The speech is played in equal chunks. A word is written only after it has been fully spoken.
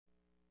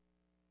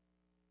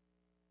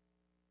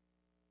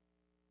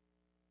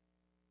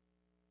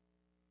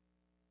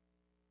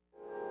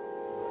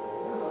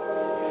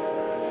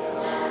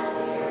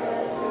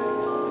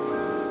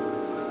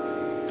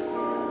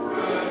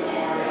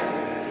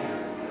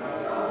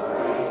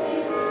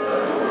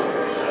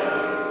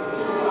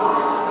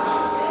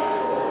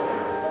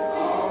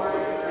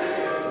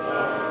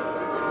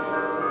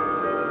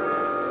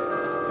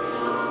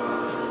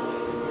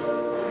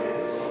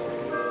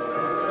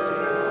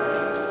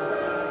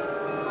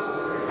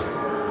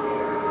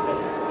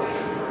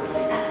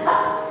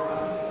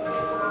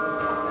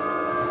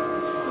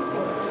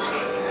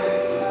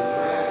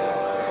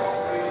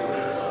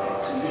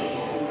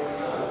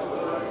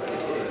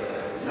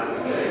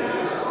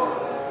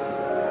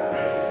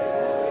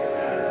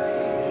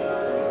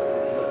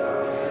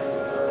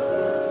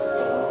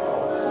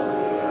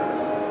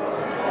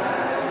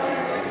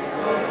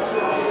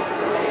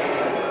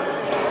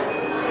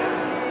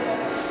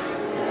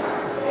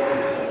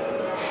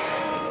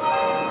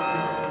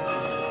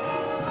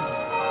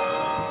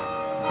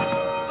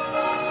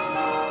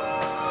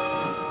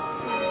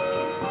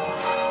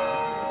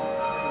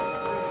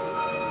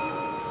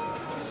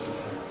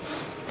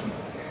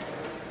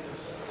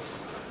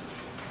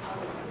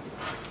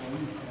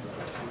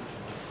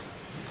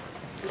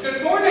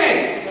Good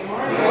morning. Good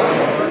morning.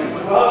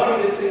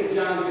 Welcome to St.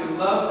 John's. We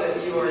love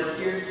that you are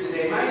here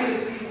today. My name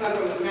is Steve Hunt.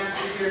 I'm the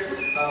pastor here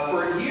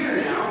for a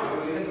year now.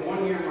 We hit the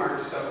 1 year mark,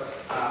 so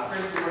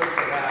praise the Lord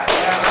for that.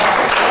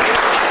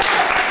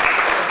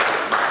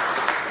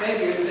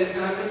 Thank you.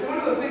 It's one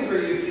of those things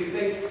where you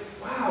think,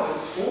 wow,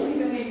 it's only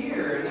been a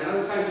year. And then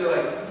other times you're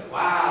like,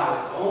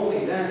 wow, it's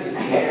only been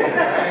a year.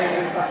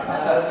 Right?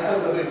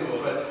 That's really cool.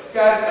 But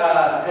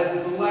God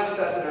has blessed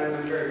us, and I've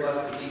been very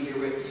blessed to be here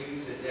with you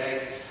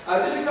today.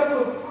 Just a couple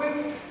of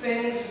quick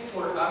things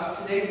for us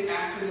today.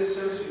 After this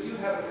service, we do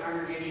have a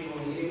congregational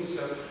meeting.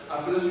 So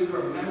for those of you who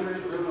are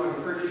members, we really want to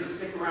encourage you to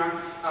stick around.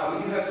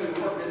 We do have some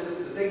important business.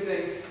 The big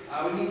thing,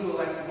 we need to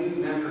elect new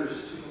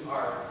members to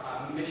our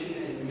Mission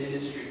and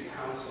Ministry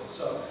Council.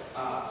 So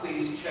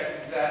please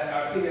check that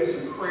out. I think we have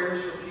some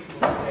prayers for people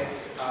today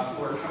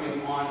who are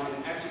coming on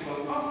and actually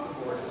going off the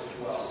board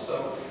as well.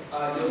 So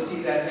you'll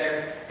see that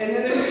there. And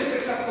then there's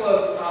just a couple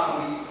of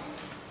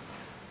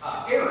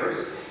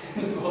errors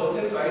in the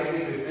bulletin, so I need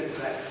to admit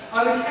to that.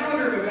 On the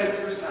calendar of events,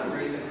 for some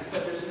reason, I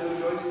said there's no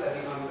joy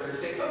study on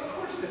Thursday. Of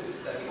course there's a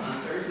study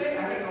on Thursday.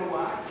 I don't know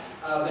why.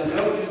 The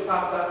note just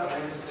popped up,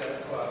 and I just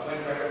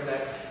went right over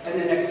that. And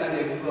then next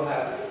Sunday, we will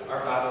have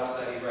our Bible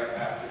study right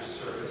after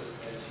service,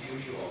 as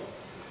usual.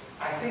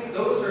 I think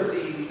those are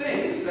the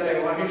things that I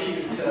wanted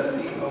you to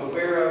be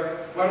aware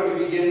of. Why don't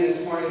we begin this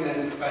morning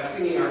then by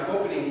singing our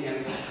opening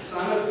hymn,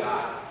 Son of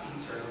God,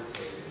 Eternal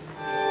Savior.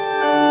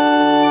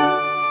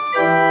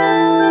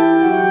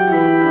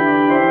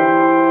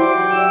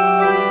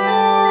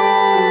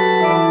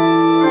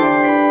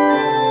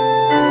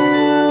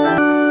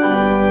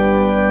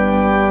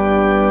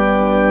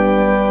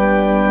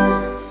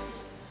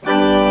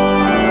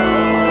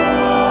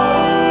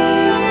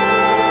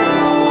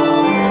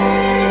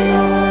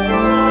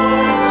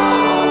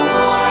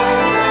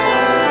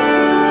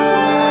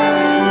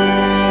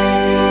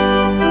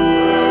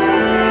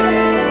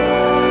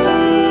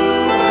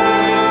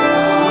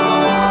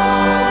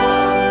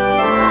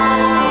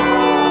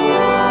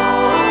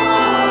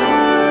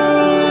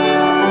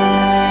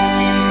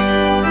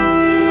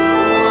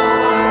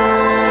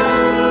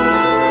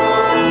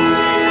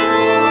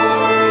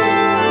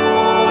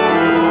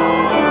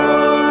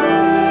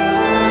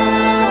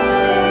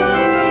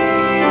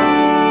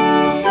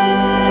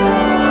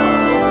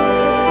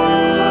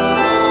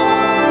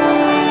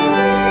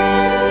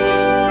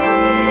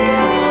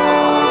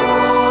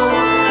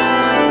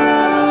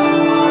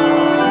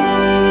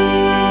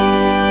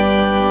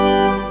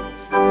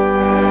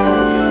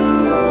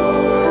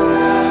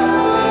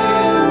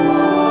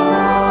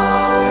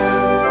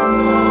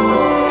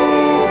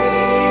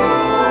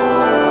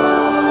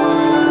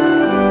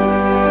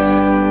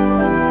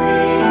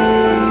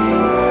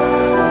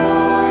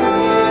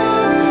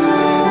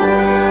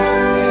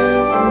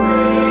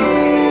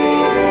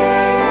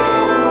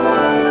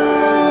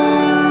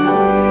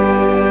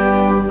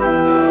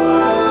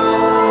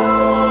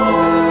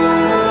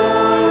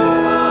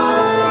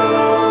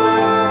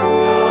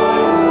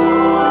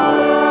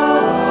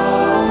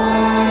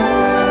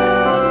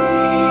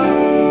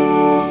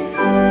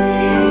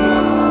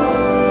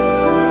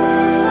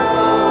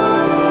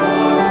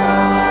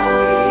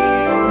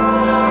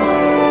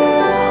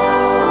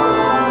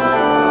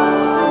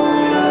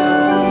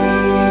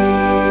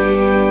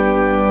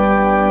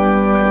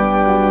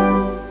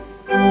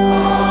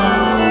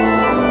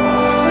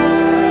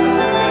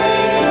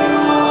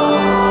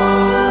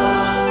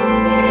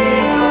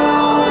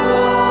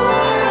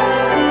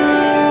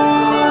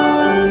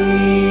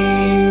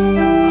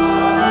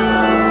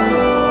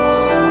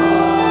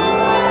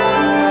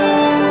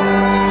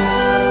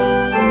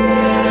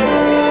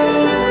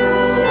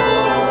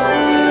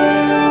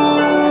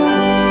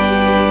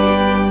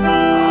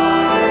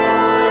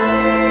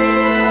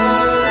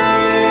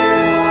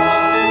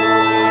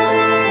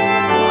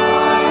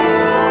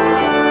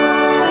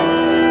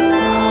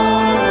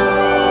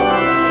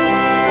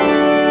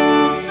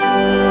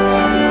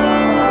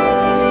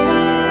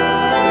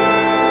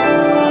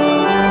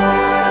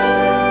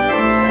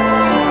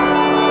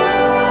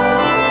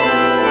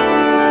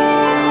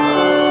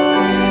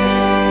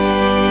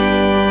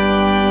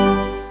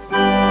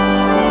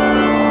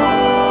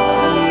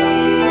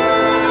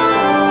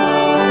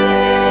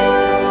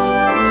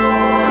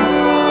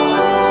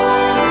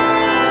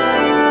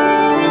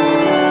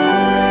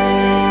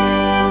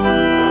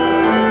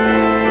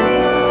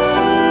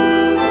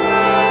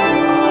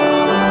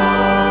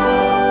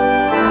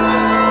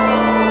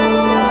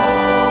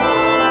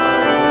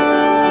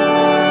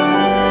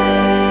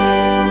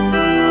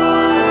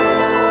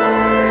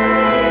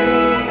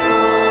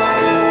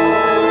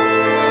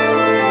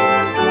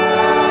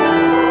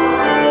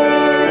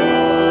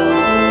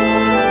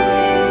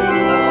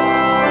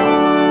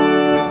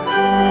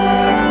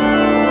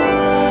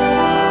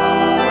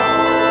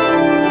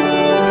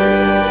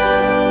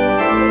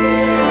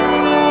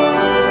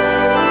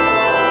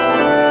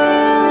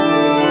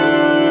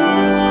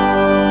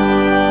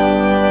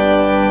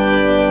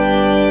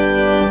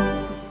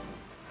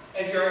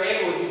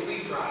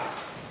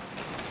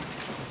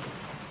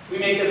 We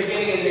make the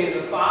beginning in the name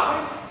of the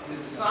Father, and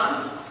to the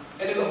Son,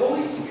 and to the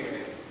Holy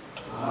Spirit.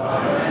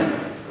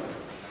 Amen.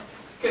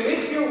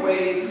 Commit your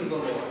ways to the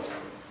Lord.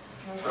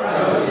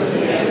 Trust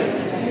in him,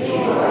 and he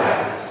will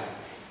act.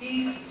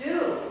 Be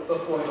still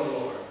before the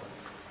Lord.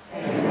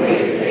 And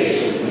wait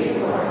patiently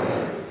for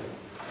him.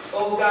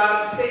 O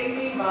God, save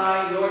me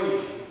by your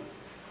name.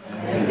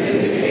 And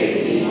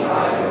vindicate me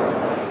by your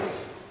might.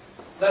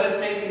 Let us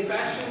make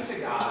confession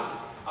to God,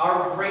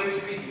 our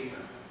great Redeemer.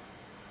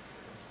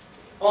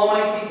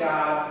 Almighty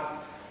God,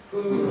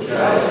 who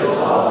judges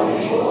all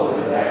people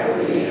with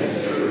equity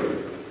and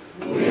truth,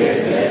 we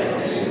admit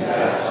and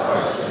confess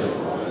our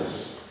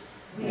sinfulness.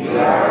 We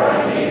are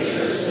by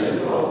nature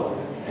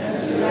sinful, and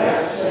to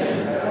that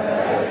sin have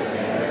added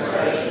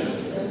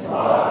transgressions in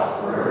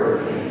thought,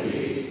 word, and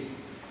deed.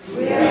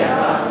 We have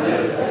not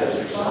lived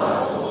as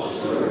responsible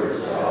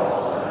stewards at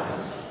all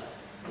times.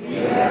 We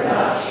have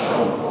not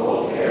shown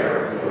full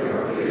care for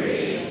your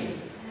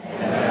creation,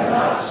 and have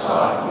not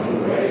sought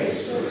new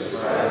ways to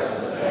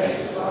express the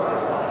thanks of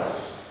our lives.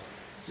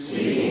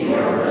 Seeking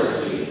your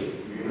mercy,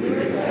 we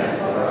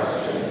repent of our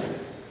sin.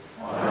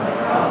 On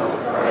account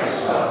of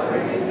Christ's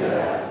suffering and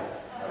death,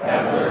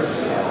 have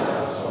mercy on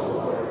us, O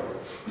Lord.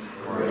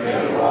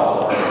 Forgive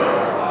all of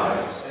our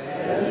lives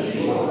as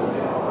evil and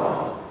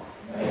wrong,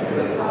 and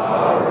with the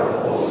power of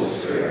the Holy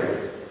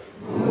Spirit,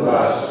 move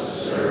us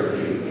to serve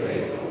you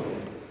faithfully.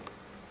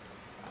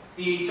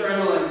 the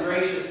eternal and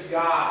gracious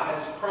God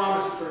has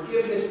promised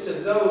forgiveness to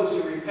those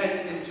who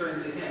repent and turn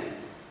to him.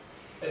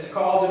 As a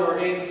called and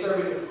ordained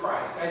servant of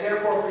Christ, I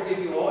therefore forgive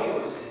you all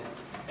your sins.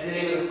 In the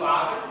name of the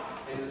Father,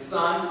 and of the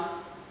Son,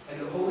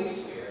 and of the Holy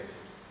Spirit.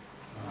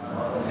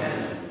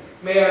 Amen.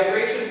 May our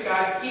gracious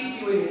God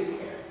keep you in his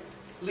care,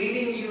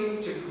 leading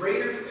you to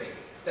greater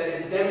faith that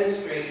is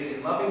demonstrated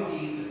in loving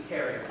deeds of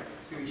caring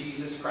through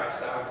Jesus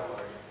Christ our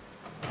Lord.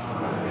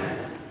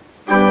 Amen.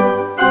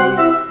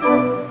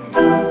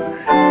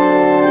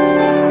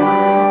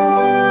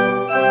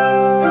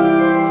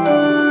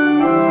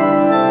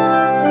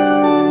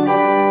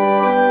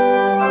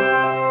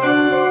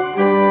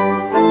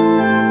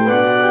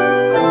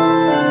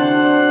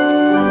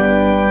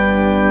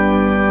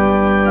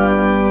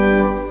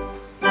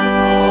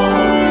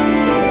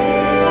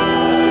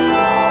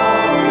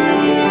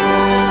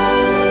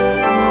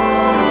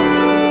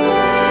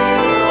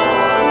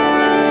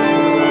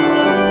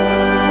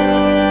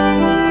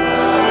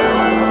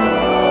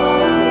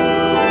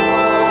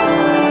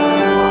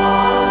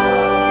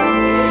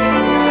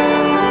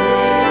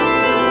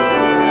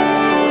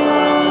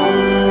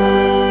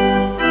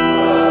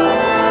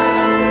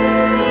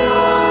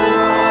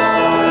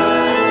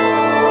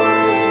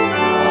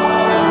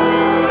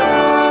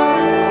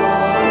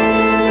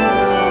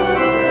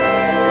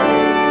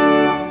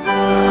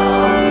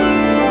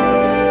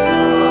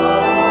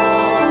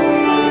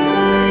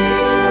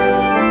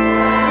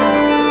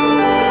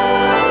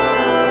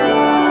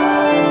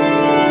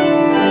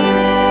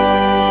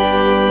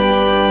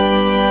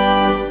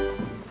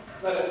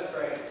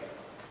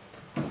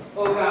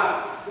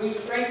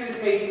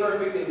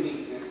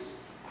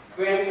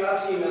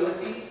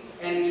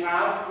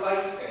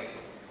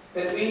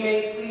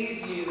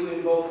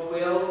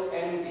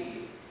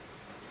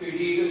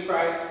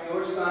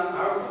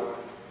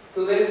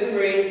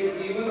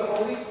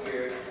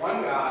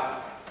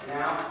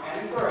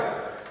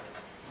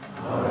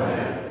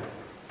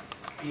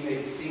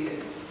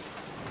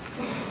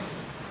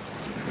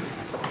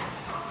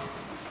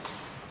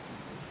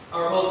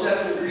 Our Old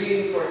Testament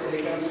reading for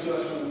today comes to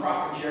us from the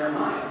prophet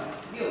Jeremiah,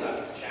 the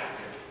 11th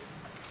chapter.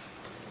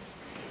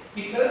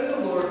 Because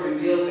the Lord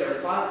revealed their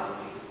plot to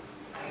me,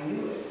 I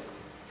knew it.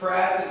 For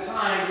at the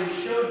time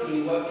he showed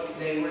me what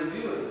they were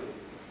doing.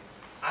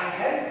 I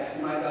had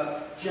been like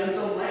a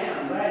gentle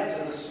lamb led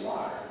to the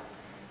slaughter.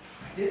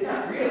 I did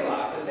not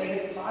realize that they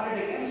had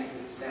plotted against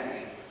me,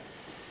 saying,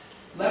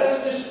 "Let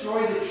us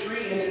destroy the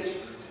tree and its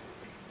fruit.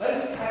 Let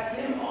us cut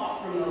him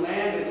off from the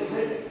land of the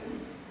living,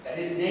 that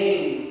his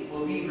name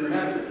will be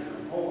remembered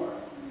no more."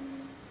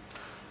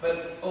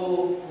 But,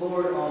 O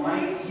Lord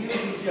Almighty, you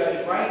who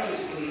judge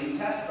righteously and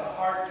test the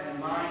heart and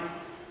mind,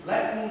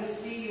 let me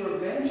see your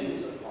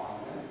vengeance upon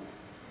them,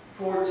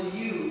 for to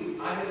you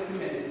I have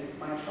committed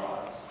my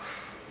cause.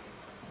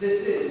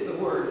 This is the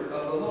word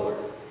of the Lord.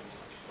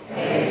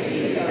 Thanks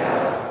be to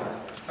God.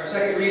 Our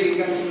second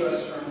reading comes to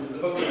us from the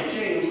book of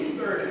James,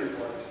 the 3rd and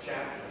 4th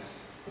chapters.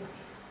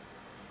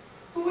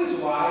 Who is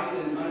wise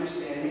and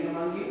understanding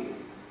among you?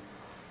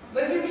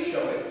 Let him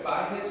show it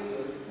by his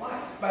good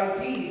life, by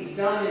deeds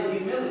done in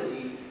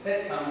humility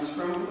that comes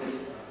from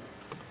wisdom.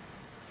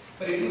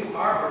 But if you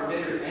harbor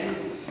bitter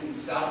envy and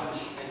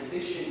selfish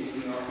ambition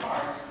in your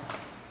hearts,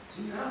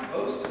 do not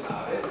boast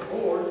about it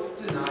or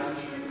deny the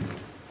truth.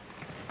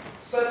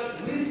 Such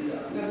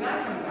wisdom does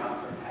not come down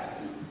from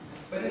heaven,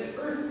 but is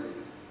earthly,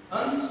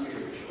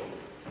 unspiritual,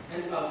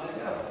 and of the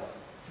devil.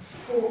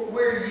 For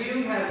where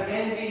you have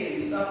envy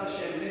and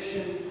selfish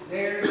ambition,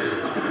 there you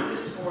find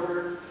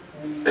disorder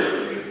and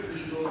every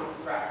evil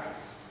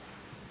practice.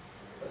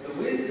 But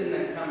the wisdom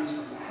that comes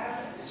from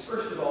heaven is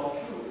first of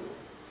all pure,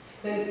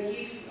 then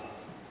peace-loving,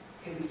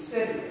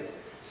 considerate,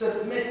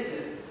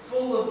 submissive,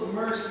 full of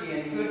mercy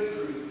and good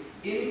fruit,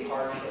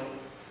 impartial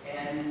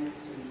and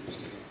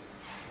sincere.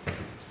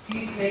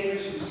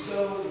 Peacemakers who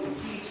sow in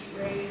peace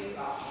raise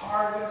a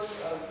harvest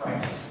of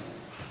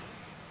righteousness.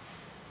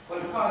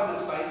 What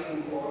causes fights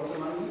and quarrels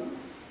among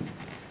you?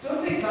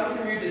 Don't they come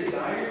from your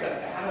desires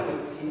that battle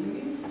within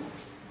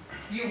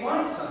you? You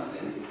want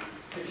something,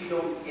 but you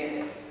don't get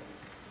it.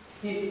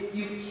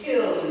 You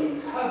kill and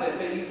you covet,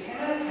 but you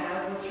cannot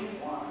have what you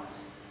want.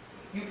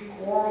 You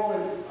quarrel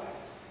and fight.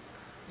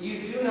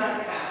 You do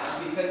not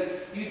have because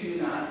you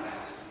do not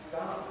ask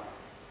God.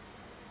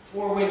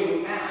 Or when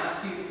you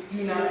ask, you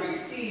do not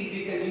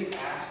receive because you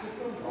ask with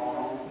the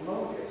wrong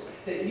motives,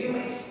 that you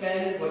may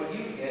spend what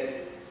you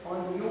get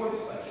on your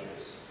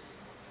pleasures.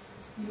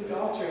 You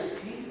adulterous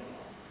people,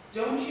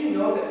 don't you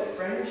know that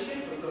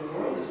friendship with the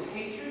world is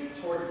hatred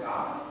toward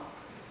God?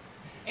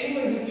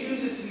 Anyone who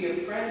chooses to be a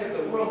friend of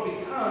the world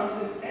becomes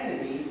an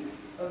enemy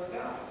of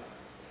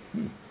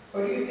God.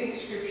 Or do you think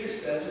Scripture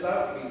says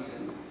without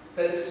reason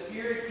that the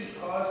Spirit He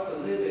caused to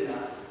live in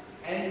us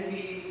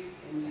envies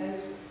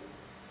intensely?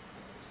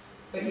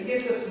 But He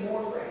gives us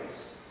more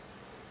grace.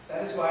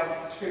 That is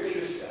why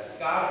Scripture says,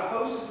 God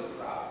opposes the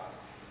proud,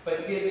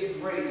 but gives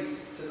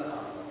grace to the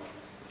humble.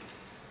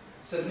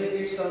 Submit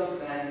yourselves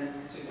then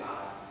to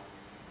God.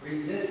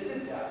 Resist the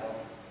devil,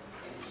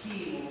 and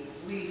he will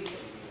flee from you.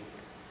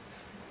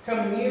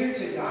 Come near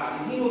to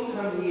God, and He will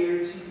come near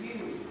to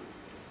you.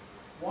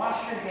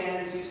 Wash your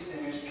hands, you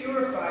sinners.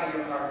 Purify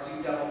your hearts,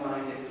 you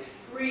double-minded.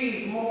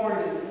 Grieve, mourn,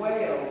 and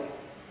wail.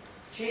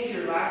 Change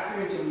your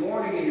laughter into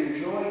mourning and your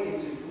joy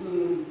into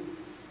gloom.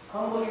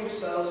 Humble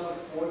yourselves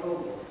before the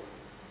Lord,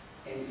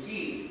 and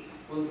He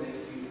will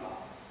lift you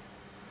up.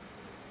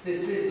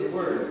 This is the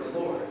word of the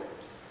Lord.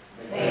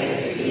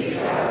 Thanks be to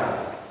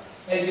God.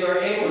 As you are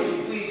able, would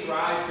you please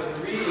rise for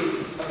the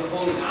reading of the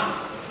Holy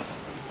Gospel?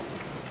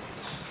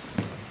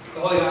 The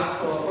Holy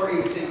Gospel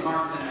according to St.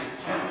 Mark, the 9th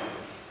chapter.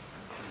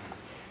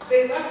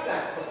 They left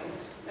that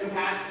place and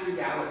passed through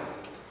Galilee.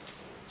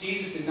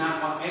 Jesus did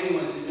not want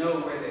anyone to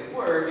know where they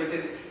were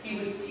because He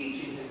was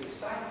teaching His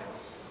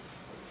disciples.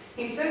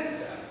 He said to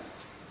them,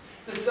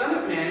 "The Son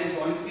of Man is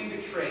going to be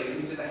betrayed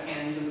into the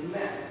hands of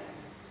men.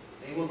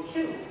 They will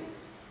kill Him,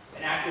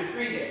 and after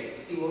 3 days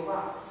He will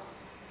rise."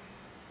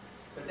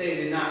 But they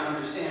did not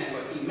understand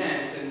what He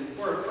meant and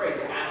were afraid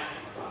to ask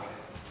Him about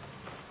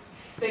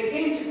it. They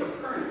came to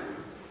Capernaum.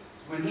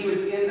 When He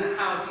was in the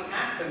house, He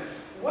asked them,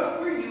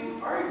 "What were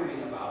you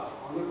arguing about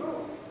on the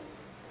road?"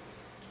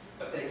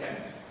 But they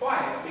kept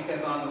quiet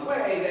because on the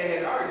way they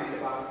had argued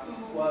about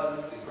who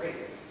was the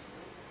greatest.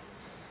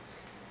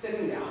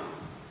 Sitting down,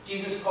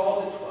 Jesus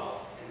called the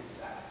 12 and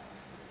said,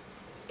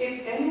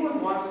 "If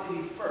anyone wants to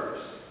be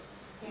first,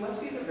 he must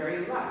be the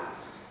very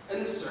last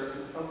and the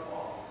servant of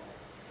all."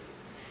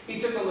 He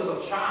took a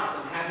little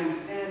child and had him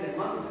stand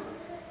among them.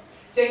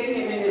 Taking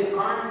him in His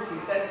arms, He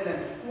said to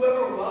them,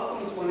 "Whoever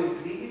welcomes one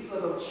of these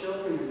little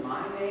children in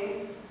my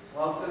name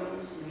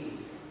welcomes me.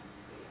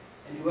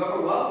 And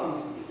whoever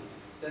welcomes me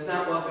does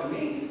not welcome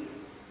me,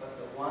 but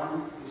the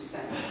one who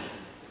sent me."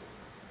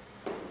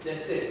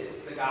 This is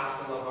the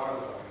gospel of our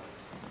Lord.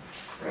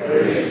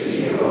 Praise to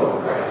you,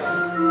 O Christ.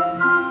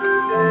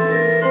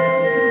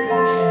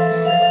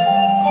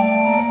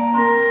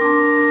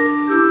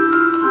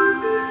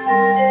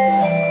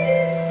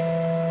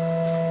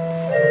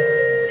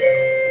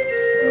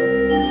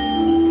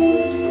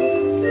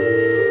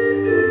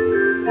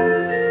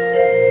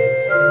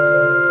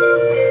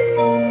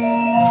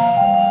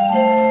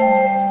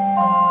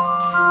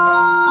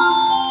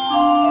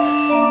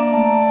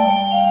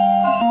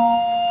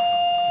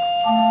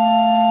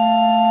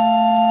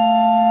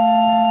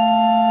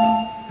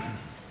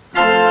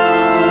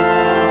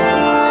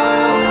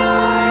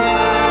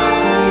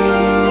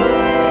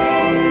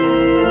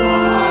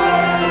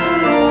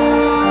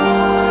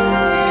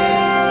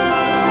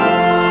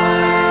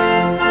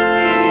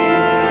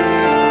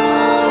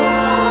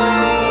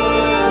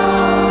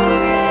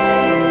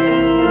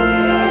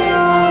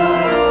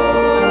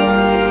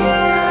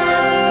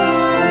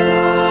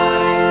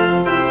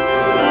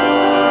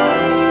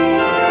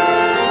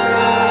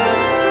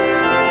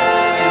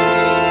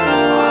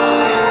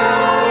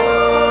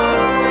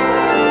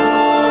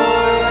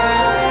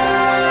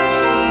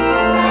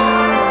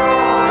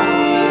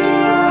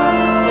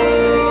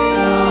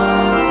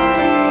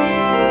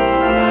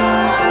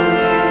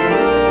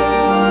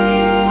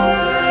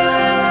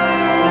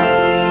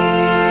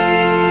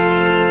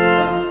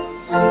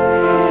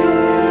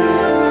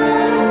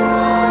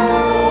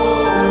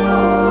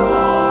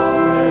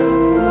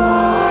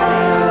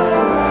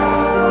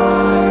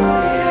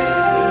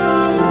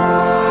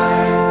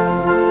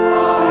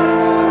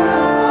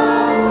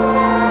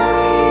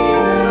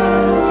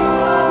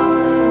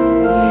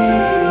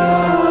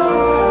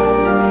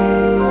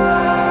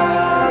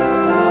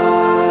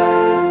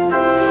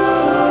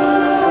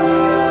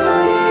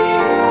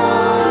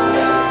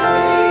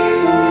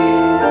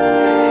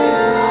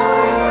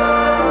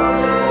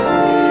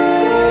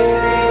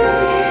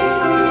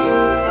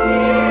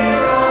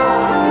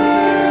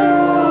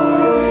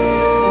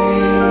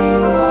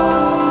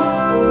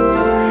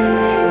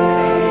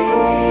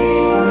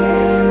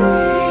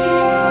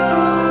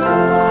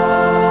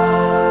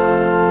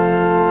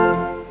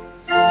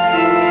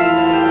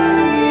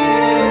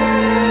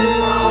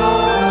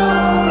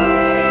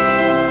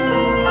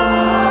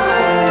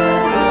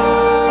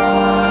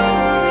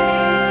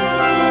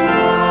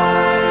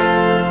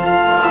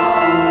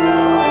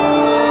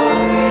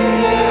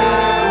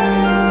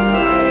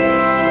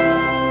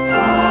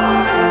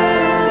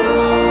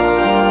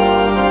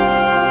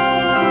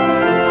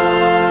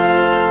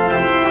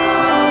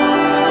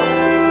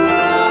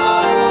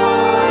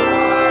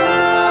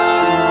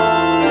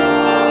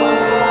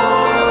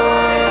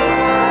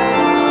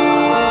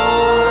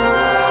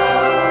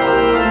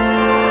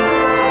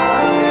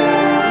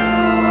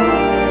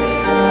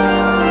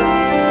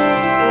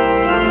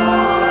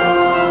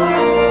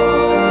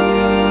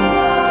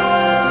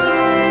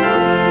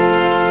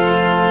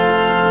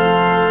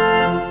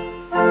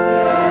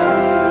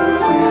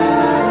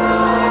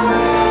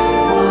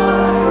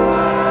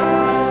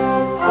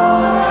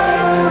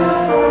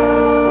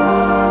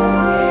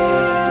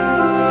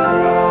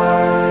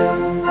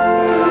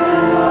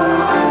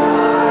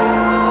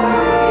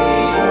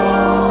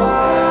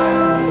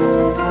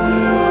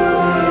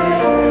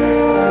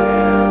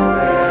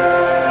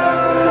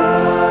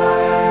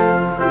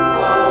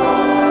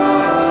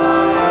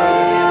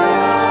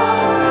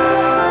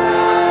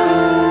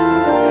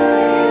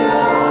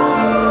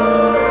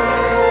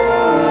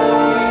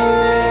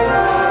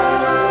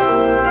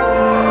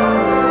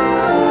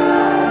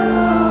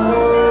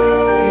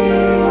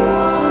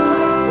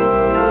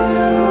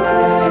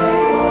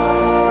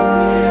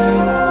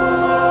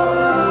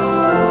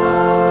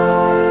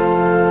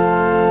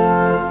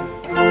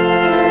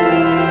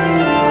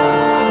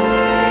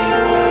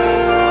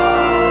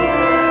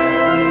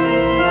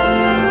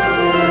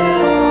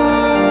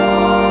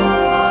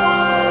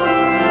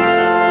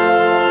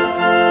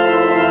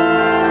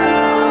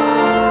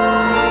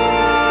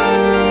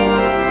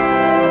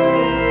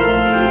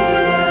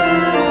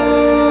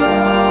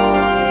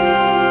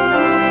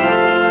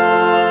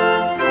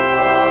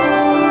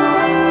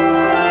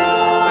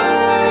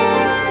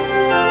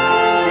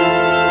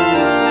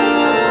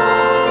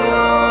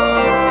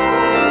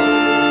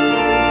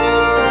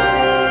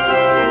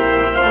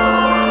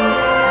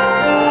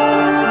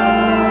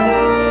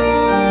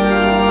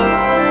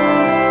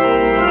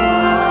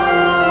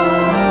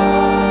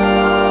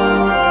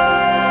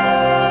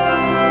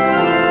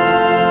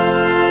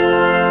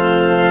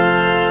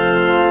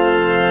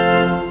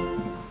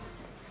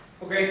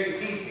 Grace and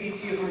peace be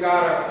to you from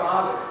God our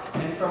Father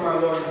and from our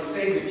Lord and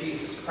Savior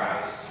Jesus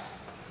Christ.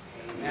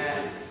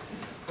 Amen.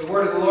 The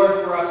word of the Lord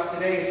for us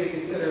today as we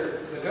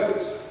consider the goat,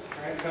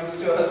 right, comes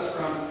to us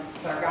from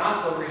our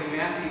gospel reading,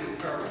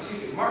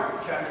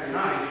 Mark chapter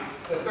 9,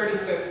 the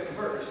 35th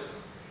verse.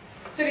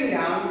 Sitting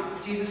down,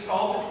 Jesus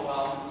called the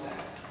 12 and said,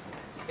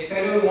 "If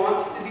anyone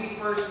wants to be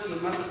first, he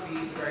must be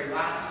the very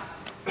last,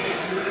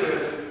 and the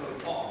servant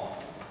of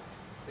all."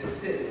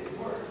 This is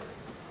the word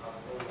of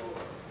the Lord.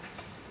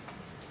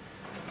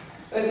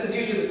 This is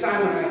usually the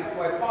time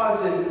when I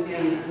pause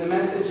in the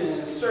message and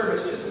in the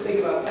service just to think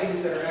about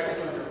things that are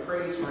excellent or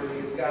praiseworthy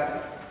as God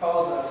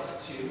calls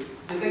us to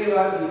think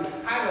about and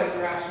highlight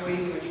perhaps ways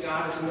in which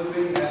God is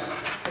moving that,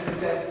 as I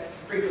said,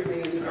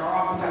 frequently are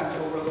oftentimes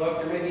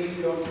overlooked, or maybe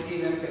you don't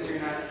see them because you're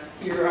not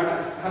here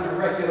on a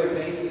regular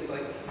basis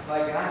like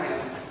I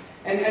am.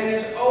 And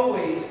there's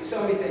always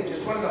so many things.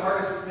 It's one of the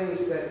hardest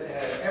things that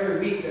every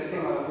week that I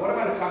think about, what am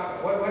I going to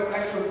talk about? What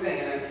excellent thing?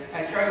 And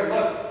I try to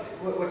look.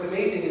 What's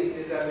amazing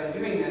is I've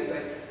been doing this,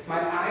 my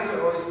eyes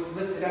are always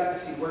lifted up to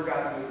see where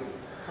God's moving.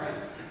 Right?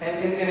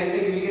 And I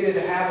think if you get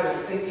into the habit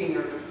of thinking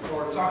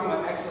or talking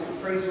about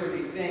excellent,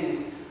 praiseworthy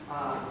things,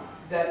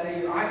 that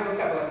your eyes look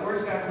up like,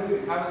 where's God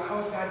moving? How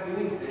is God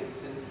doing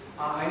things? And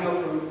I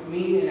know for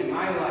me and in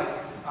my life,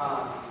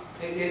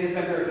 it has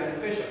been very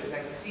beneficial because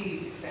I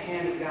see the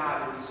hand of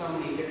God in so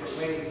many different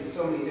ways and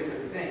so many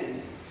different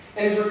things.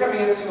 And as we're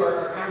coming up to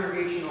our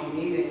congregational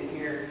meeting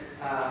here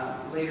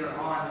later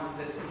on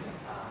this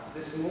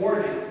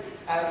morning,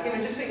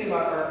 just thinking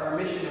about our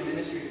Mission and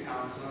Ministry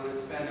Council, and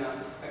it's been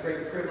a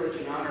great privilege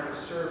and honor to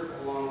serve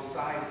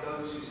alongside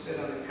those who sit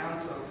on the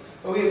council.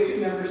 But we have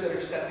two members that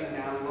are stepping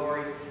down,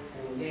 Lori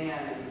and Dan,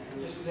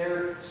 and just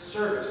their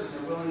service and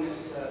their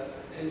willingness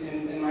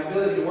and my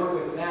ability to work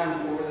with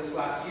them over this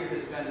last year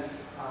has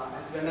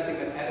been nothing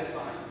but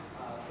edifying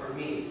for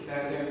me.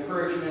 Their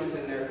encouragement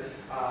and their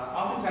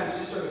oftentimes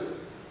just sort of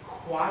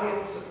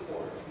quiet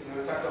support.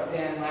 I talked about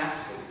Dan last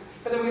week.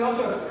 But then we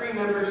also have three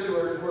members who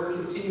are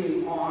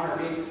continuing on,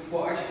 actually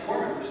four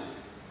members.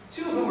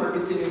 Two of whom are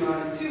continuing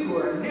on, and two who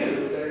are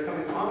new that are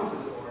coming onto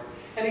the board.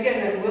 And again,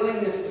 that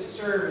willingness to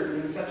serve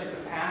in such a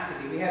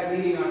capacity. We had a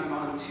meeting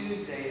on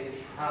Tuesday.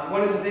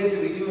 One of the things that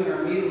we do in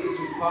our meetings is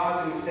we pause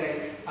and we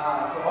say,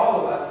 for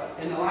all of us,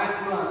 in the last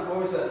month,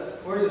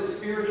 what was a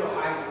spiritual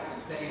highlight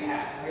that you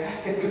had?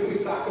 We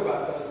talk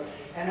about those.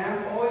 And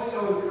I'm always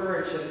so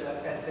encouraged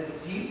at the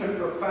deep and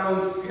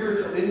profound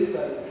spiritual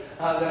insights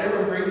that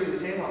everyone brings to the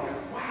table. I'm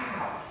like,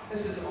 wow,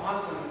 this is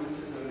awesome and this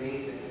is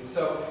amazing. And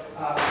so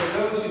for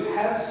those who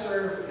have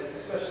served,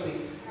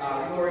 especially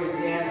Lori and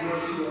Dan, and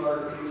those who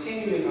are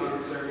continuing on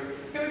serving,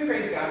 can we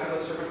praise God for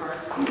those servant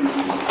hearts?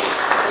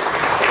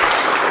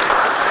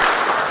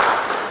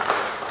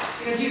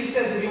 Jesus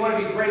says if you want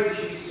to be great, you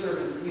should be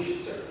servant. You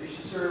should serve. You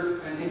should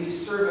serve and be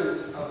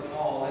servants of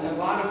all. And a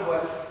lot of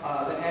what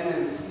the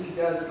MMC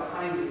does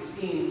behind the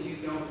scenes, you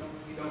don't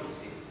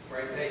see.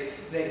 Right?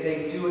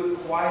 They do it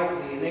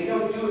quietly, and they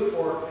don't do it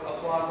for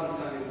applause on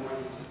Sunday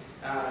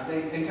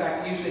mornings. In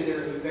fact, usually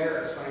they're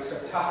embarrassed when I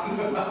start talking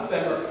about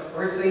them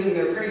or singing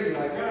their praises.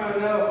 Like, oh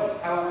no,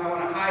 I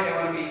want to hide.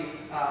 I want to be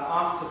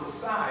off to the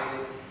side.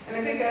 And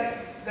I think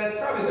that's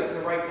probably the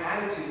right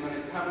attitude when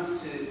it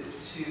comes to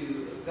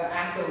the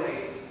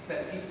accolades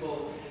that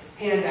people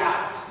hand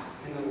out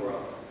in the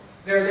world.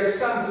 There are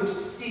some who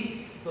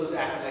seek those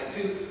accolades,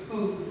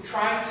 who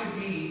try to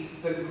be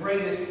the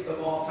greatest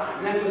of all time.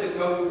 And that's what the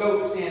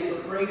GOAT stands for,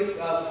 greatest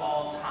of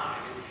all time.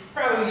 And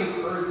probably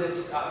you've heard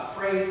this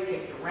phrase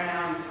kicked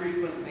around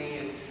frequently,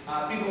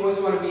 and people always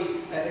want to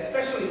be,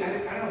 especially, I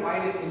don't know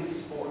why it is in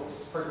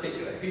sports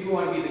particularly, people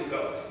want to be the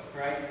GOAT,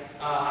 right?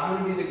 I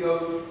want to be the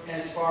GOAT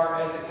as far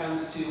as it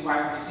comes to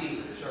wide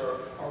receivers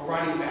or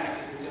running backs,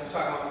 if you're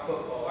talking about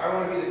football. I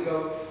want to be the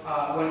GOAT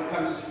when it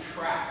comes to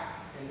track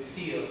and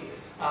field.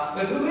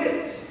 But who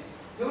is?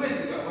 Who is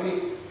the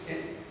GOAT?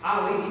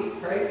 Ali,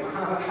 right?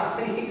 Muhammad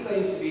Ali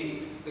claims to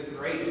be the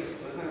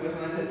greatest. Wasn't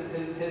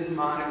that his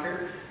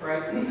moniker,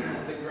 right?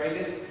 The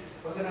greatest.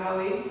 Was it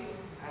Ali?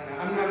 I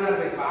don't know. I'm not a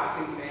big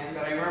boxing fan,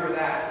 but I remember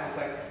that. I was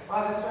like,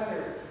 wow, that's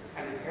rather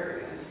kind of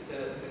arrogant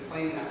to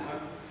claim that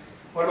one.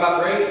 What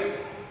about Brady?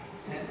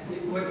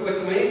 And what's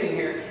amazing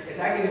here is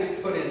I can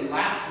just put in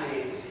last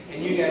names,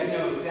 and you guys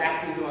know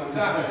exactly who I'm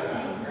talking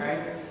about, right?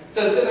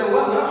 So they're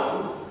well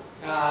known.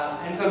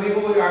 And some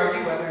people would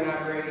argue whether or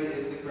not Brady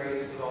is the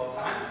greatest of all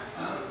time.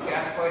 He's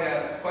got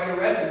quite a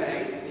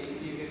resume.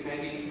 You could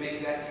maybe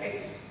make that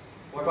case.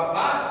 What about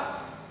Biles?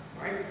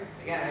 Right?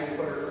 Again, I didn't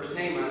put her first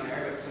name on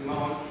there, but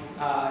Simone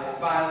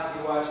Biles,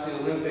 if you watched the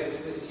Olympics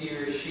this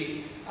year,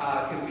 she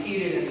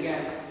competed and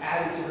again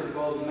added to her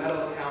gold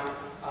medal count.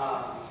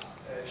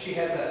 She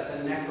had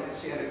the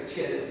necklace. She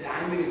had a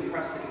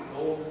diamond-encrusted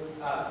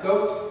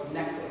goat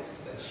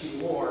necklace that she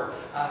wore,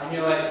 and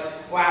you're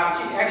like, wow.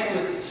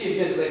 She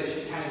admitted later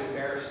she's kind of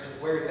embarrassed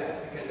to wear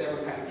that because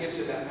everyone kind of gives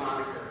her that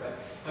moniker, but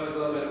that was a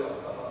little bit of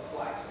a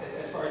flex.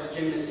 As far as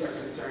gymnasts are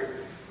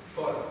concerned,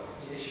 boy,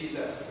 is she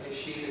the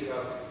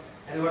goat?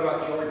 And then what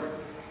about Jordan?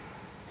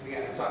 And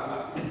again, I'm talking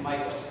about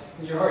Michael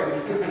Jordan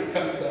when it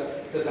comes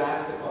to to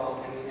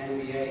basketball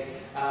and the NBA.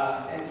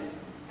 And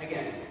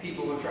again,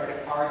 people will try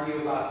to argue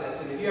about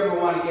this. And if you ever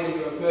want to get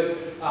into a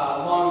good,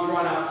 long,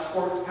 drawn-out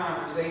sports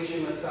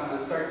conversation with someone,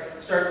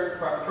 start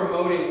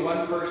promoting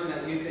one person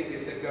that you think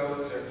is the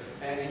GOAT,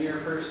 or, in your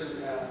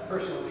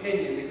personal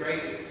opinion, the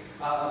greatest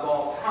of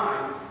all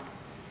time.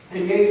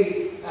 And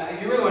maybe,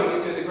 if you really want to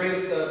get to the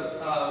greatest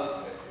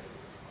of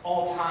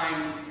all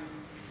time,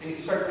 and if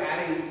you start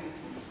adding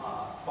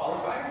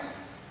qualifiers,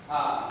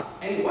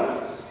 any one of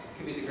us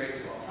could be the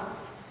greatest of all time.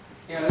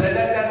 You know,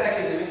 that's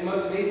actually the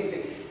most amazing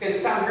thing.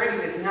 Because Tom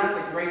Brady is not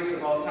the greatest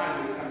of all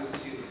time when it comes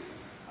to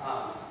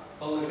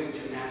Olympic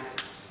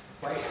gymnastics,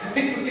 right?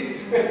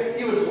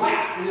 You would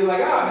laugh, and you're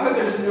like, oh,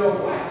 there's no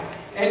way.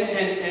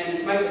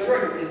 And Michael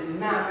Jordan is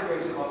not the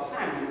greatest of all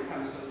time when it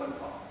comes to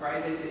football,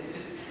 right?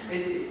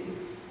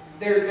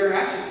 They're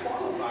actually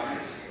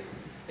qualifiers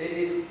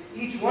here.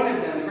 Each one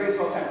of them, the greatest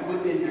of all time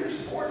within their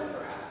sport,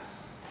 perhaps.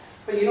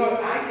 But you know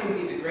what? I can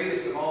be the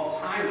greatest of all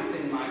time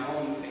within my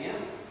own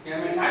family. You know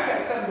what I mean? I've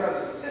got 7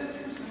 brothers and sisters.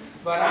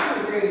 But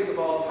I'm the greatest of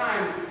all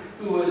time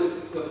who was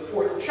the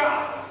 4th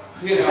child,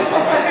 you know, of my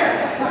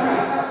parents.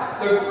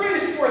 The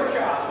greatest 4th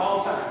child of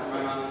all time for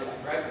my mom and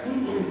dad, right?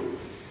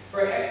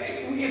 Right?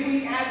 If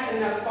we add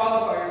enough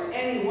qualifiers,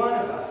 any one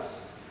of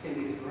us can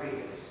be the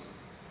greatest.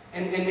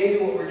 And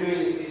maybe what we're doing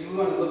is we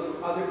want to look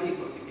for other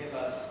people to give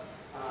us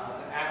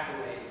the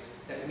accolades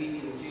that we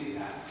can do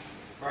that,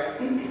 right?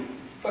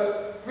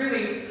 But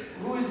really,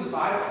 who is the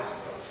Bible, I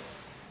suppose?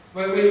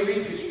 When you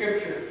read through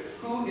Scripture,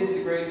 who is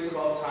the greatest of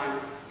all time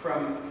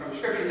from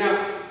Scripture?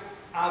 Now,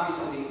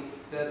 obviously,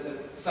 the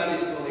Sunday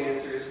school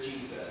answer is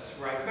Jesus,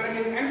 right? But I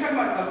mean, I'm talking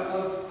about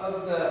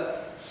of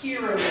the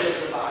heroes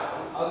of the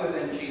Bible, other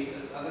than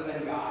Jesus, other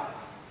than God.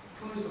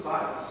 Who's the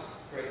Bible's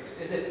greatest?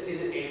 Is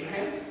it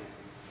Abraham?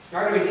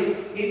 Right? I mean,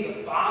 he's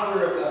the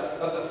father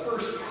of the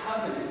first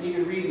covenant. You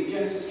can read in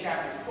Genesis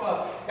chapter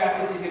 12. God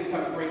says he's going to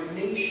become a great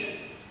nation.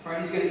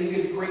 Right? He's going to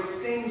do great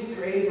things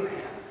through Abraham.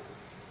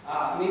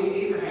 Maybe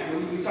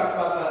Abraham. We talk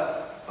about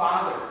the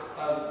father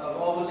of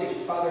all those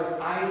nations, father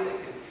of Isaac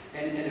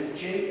and of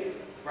Jacob,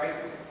 right?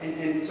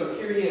 And so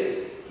here he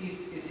is.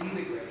 Is he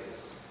the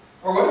greatest?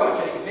 Or what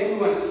about Jacob? Maybe we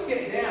want to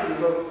skip down and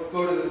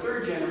go to the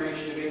 3rd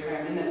generation of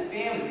Abraham in that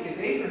family, because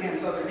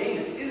Abraham's other name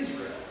is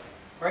Israel,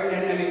 right?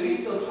 And I mean, we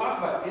still talk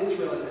about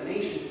Israel as a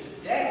nation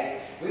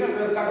today. We don't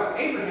really talk about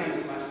Abraham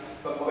as much,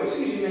 but boy, as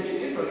soon as you mention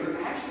Israel,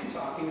 you're actually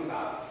talking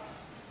about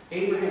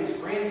Abraham's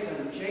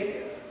grandson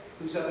Jacob,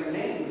 whose other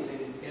name was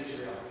in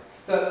Israel.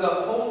 The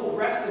whole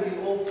rest of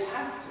the Old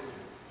Testament,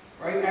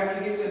 right,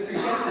 after you get through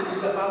Genesis,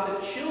 is about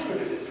the children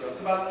of Israel.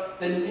 It's about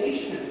the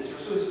nation of Israel.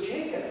 So is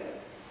Jacob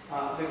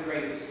the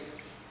greatest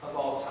of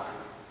all time?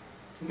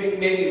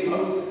 Maybe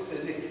Moses,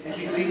 as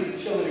he leads the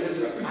children of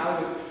Israel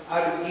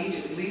out of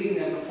Egypt, leading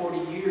them for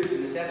 40 years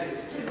in the desert.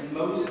 Is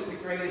Moses the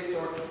greatest,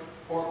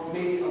 or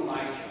maybe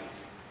Elijah?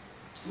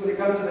 When it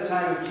comes to the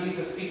time of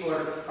Jesus, people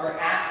are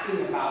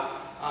asking about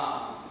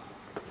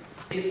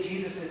if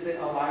Jesus is the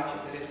Elijah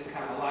that is to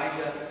come.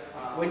 Elijah,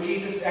 when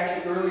Jesus,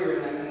 actually earlier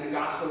in the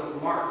Gospel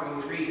of Mark, when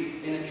we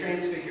read in the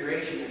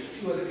Transfiguration, there's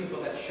 2 other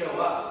people that show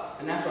up.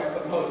 And that's why I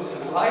put Moses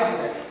and Elijah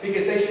there,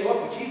 because they show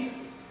up with Jesus.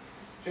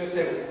 So you would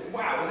say,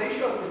 wow, well, they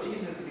show up with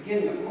Jesus at the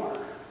beginning of Mark,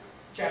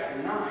 chapter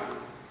 9.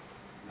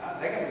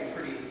 They got to be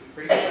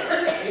pretty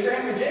good.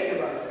 Abraham and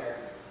Jacob aren't there,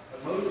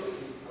 but Moses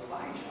and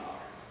Elijah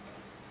are.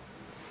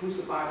 Who's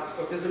the Bible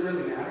scope? Does it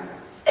really matter?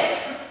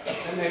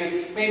 And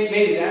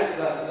maybe that's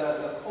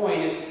the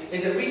point,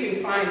 is that we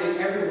can find in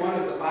every one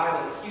of the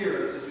Bible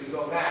heroes, as we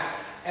go back,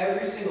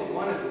 every single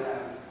one of them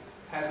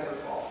has their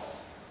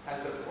faults,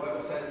 has their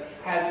foibles,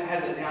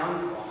 has a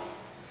downfall.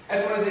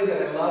 That's one of the things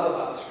that I love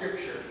about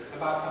Scripture,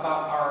 about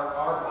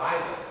our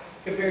Bible,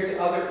 compared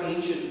to other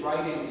ancient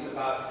writings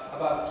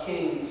about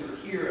kings or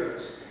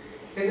heroes.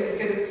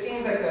 Because it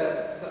seems like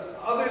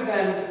other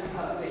than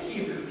the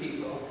Hebrew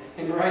people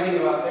in writing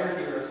about their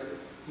heroes,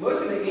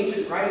 most of the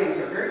ancient writings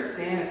are very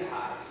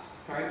sanitized,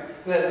 right?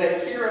 The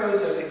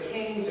heroes or the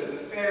kings or the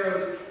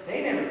pharaohs,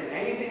 they never did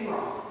anything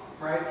wrong,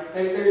 right?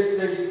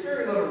 There's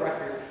very little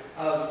record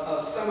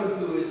of someone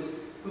who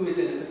is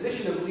in a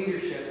position of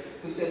leadership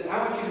who says, I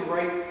want you to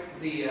write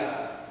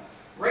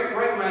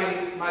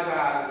my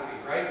biography,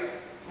 right?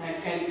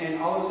 And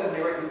all of a sudden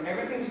they write,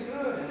 everything's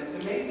good and it's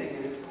amazing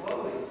and it's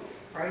glowing,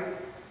 right?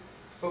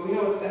 But we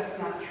know that's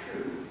not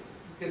true,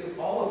 because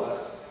all of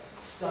us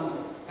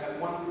stumble at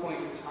one point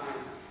in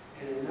time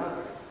and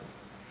another.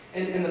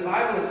 And the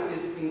Bible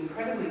is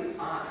incredibly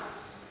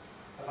honest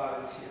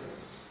about its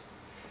heroes.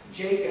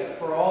 Jacob,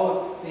 for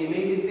all of the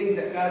amazing things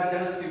that God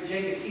does through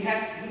Jacob, he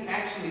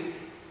actually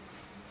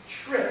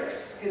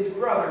tricks his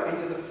brother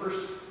into the first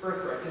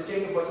birthright, because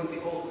Jacob wasn't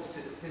the oldest,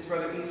 his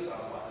brother Esau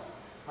was.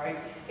 Right?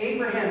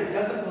 Abraham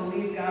doesn't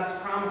believe God's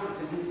promises,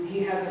 and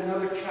he has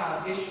another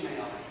child,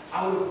 Ishmael,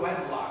 out of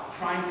wedlock,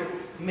 trying to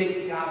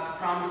make God's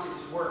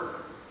promises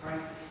work.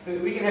 Right?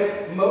 We can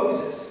have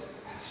Moses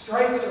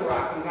strikes a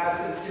rock when God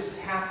says just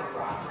tap a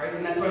rock, right?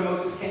 And that's why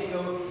Moses can't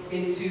go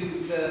into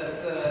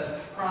the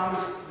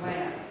promised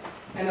land.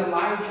 And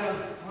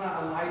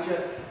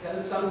Elijah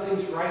does some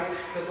things right,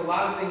 does a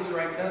lot of things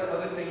right, does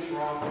other things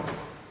wrong.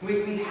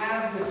 We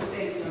have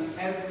mistakes on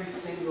every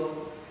single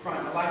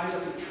front. Elijah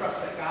doesn't trust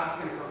that God's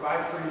going to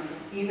provide for him,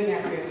 even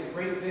after he has a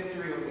great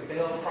victory over the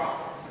Baal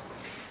prophets,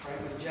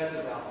 right, with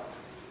Jezebel.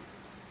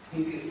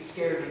 He gets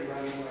scared and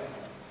runs away.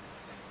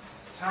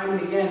 Time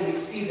and again, we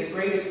see the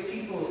greatest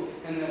people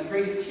and the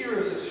greatest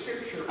heroes of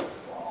Scripture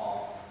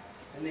fall,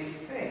 and they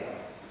fail.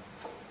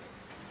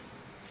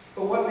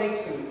 But what makes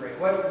them great?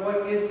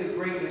 What is the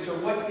greatness, or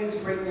what is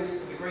greatness,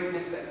 the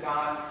greatness that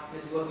God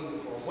is looking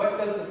for? What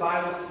does the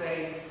Bible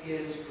say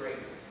is great?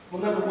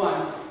 Well, number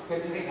one,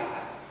 it's say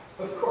God.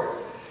 Of course,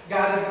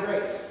 God is the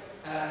greatest.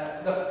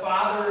 The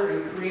Father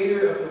and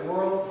Creator of the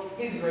world,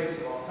 He's the greatest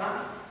of all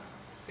time.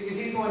 Because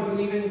He's the one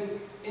who even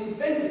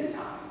invented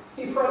time.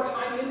 He brought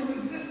time into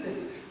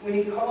existence when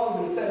He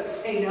called and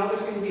said, hey, now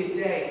there's going to be a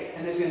day,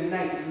 and there's a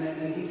night, and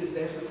then He says,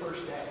 there's the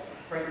first day,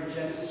 right in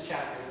Genesis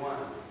chapter 1.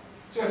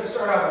 So we have to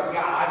start out with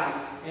God,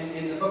 and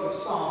in the book of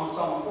Psalms,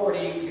 Psalm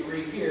 40, you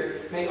read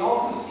here, may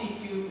all who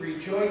seek you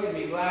rejoice and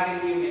be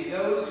glad in you. May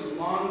those who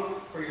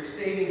long for your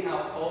saving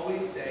help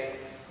always say,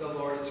 the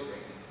Lord is great.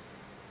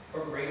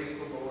 Or great is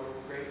the Lord,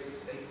 great is His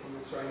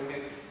faithfulness. Right?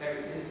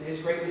 His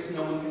greatness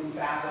no one can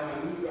fathom.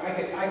 And I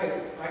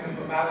could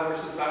put Bible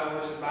verses.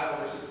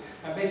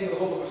 Basically the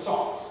whole book of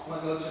Psalms.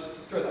 Let's just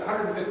throw that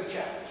 150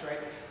 chapters,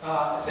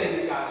 right?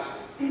 Saying that God is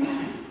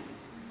great.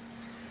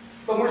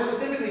 But more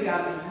specifically,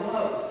 God's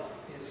love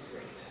is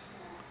great.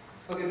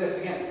 Look at this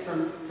again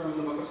from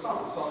the book of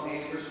Psalms, Psalm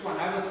 8, verse 1.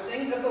 I will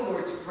sing of the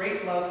Lord's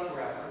great love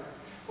forever.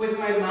 With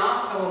my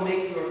mouth I will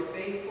make your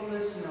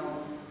faithfulness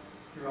known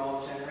through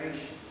all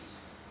generations.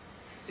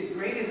 See,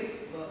 great is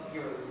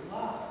your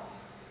love.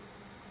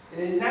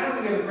 And not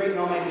only do we have a great and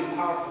almighty and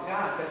powerful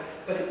God,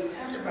 but it's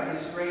tempered by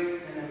His great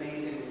and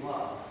amazing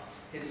love,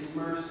 His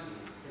mercy,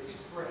 His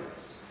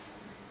grace.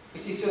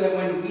 You see, so that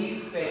when we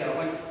fail,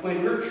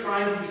 when we're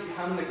trying to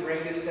become the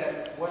greatest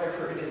at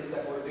whatever it is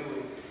that we're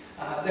doing,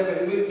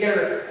 that we get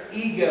our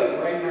ego,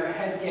 right, and our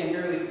head can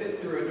barely fit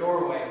through a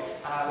doorway,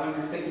 when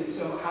we're thinking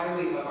so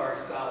highly of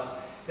ourselves,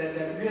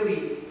 that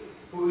really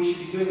what we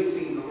should be doing is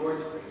singing the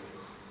Lord's praises.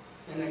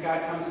 And that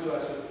God comes to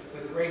us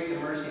with grace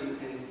and mercy,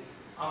 and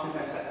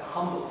oftentimes has to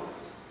humble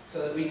us so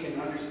that we can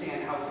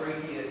understand how great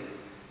He is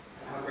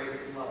and how great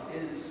His love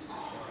is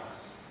for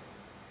us.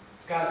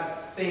 God's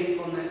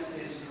faithfulness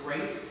is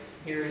great.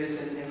 Here it is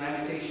in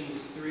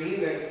Lamentations 3.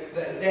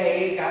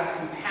 God's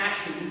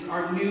compassions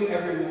are new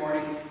every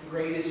morning.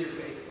 Great is your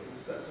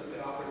faithfulness. That's what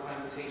the author of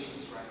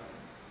Lamentations writes.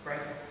 Right?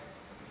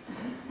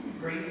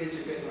 Great is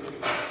your faithfulness.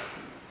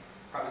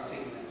 Probably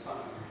singing that song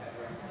in your head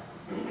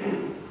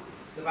right now.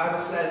 The Bible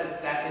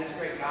says that is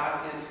great.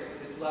 God is great.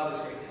 His love is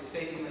great. His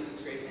faithfulness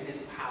is great. And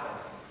His power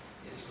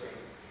is great.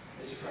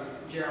 This is from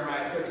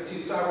Jeremiah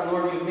 32. Sovereign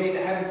Lord, you have made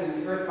the heavens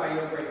and the earth by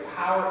your great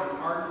power and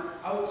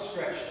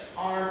outstretched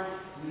arm.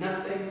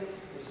 Nothing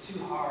is too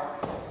hard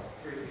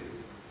for you.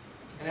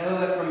 And I know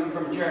that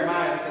from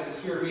Jeremiah, because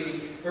as we were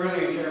reading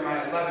earlier in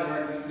Jeremiah 11,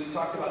 where we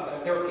talked about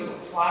that there were people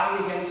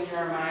plotting against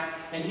Jeremiah,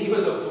 and he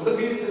was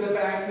oblivious to the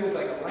fact. He was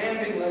like a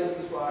lamb being led to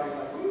the slaughter. He's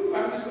like, ooh,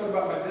 I'm just going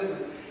about my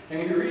business. And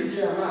if you read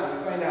Jeremiah,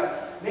 you find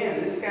out,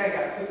 man, this guy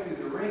got put through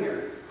the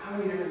ringer how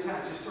many different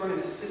times? Just thrown in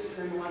a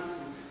cistern once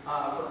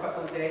for a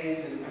couple of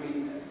days. And, I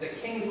mean, the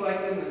kings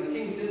liked him, and the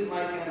kings didn't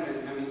like him.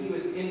 And, I mean, he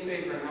was in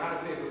favor and out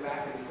of favor,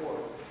 back and forth.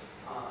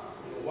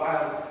 A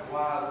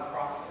wild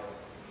prophet,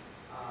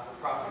 the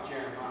prophet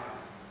Jeremiah.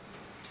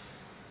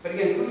 But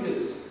again, who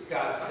does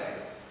God say?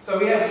 So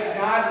we have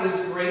God is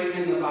great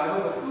in the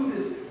Bible, but who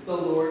does the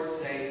Lord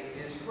say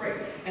is great?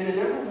 And the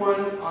number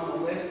one on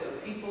the list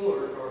of people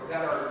or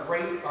that are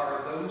great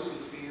are those who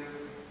fear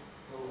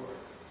the Lord.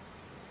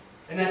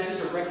 And that's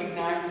just a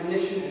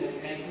recognition and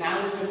an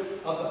acknowledgement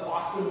of the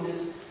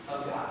awesomeness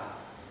of God.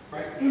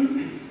 Right?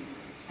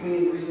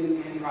 We read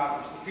in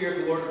Proverbs, the fear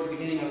of the Lord is the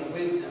beginning of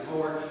wisdom.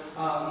 Or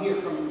here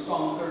from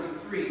Psalm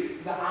 33,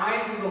 the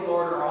eyes of the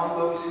Lord are on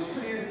those who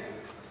fear Him,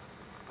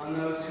 on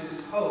those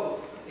whose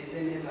hope is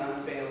in His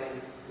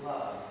unfailing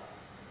love.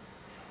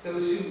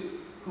 Those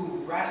who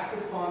rest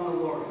upon the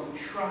Lord, who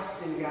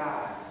trust in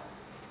God,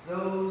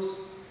 those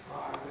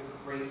are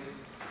the great ones.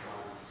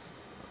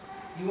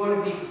 You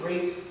want to be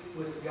great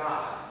with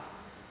God.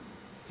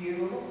 Fear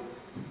the Lord.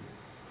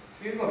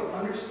 Fear the Lord.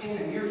 Understand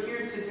Him. You're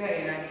here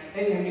today,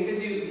 and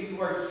because you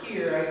are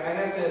here, I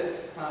have to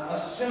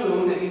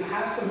assume that you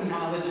have some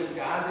knowledge of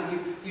God, that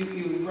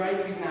you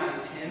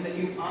recognize Him, that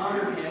you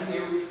honor Him,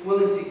 you're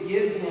willing to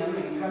give Him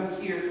and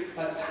come here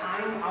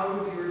time out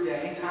of your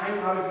day, time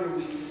out of your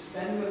week to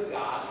spend with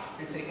God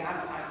and say,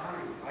 God, I honor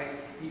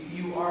you.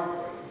 You are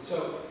great. And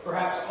so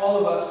perhaps all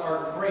of us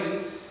are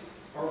great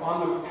or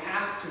on the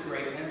path to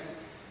greatness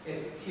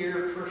if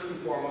here, first and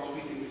foremost,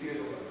 we can fear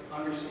the Lord,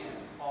 understand,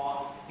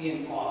 be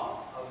in awe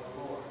of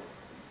the Lord.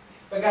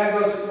 But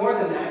God goes more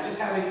than that. Just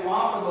having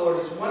awe of the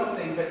Lord is one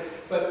thing,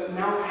 but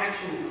now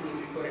action needs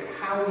to be put in.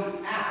 How we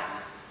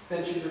act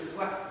then should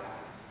reflect that.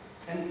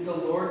 And the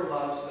Lord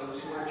loves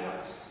those who are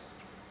just,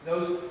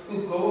 those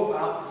who go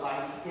about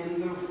life in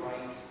the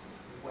right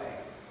way.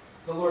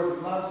 The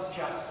Lord loves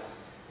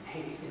justice and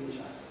hates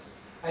injustice.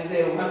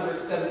 Isaiah 1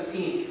 verse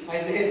 17,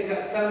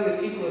 Isaiah telling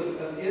the people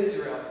of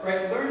Israel,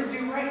 right, learn to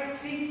do right,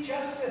 seek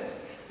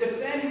justice,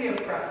 defend the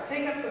oppressed,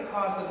 take up the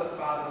cause of the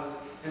fatherless,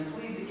 and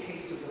plead the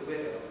case of the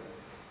widow.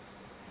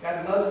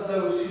 God loves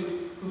those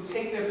who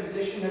take their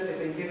position that they've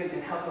been given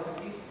and help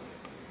other people,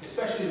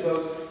 especially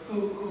those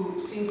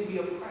who seem to be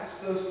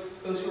oppressed,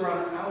 those who are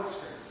on the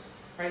outskirts,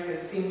 right,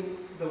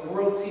 the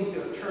world seems to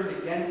have turned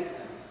against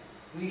them.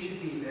 We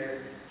should be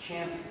their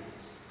champions.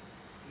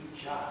 Be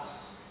just.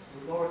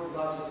 The Lord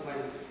loves it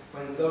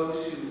when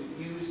those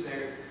who use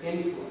their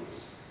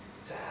influence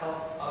to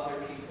help other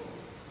people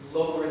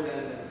lower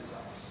than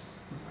themselves.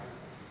 Right?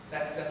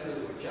 That's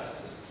really what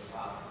justice is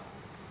about.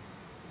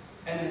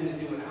 And then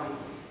to do it humbly.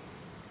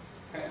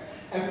 Right?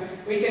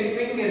 And we can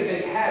get a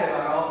big head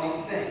about all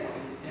these things.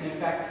 And in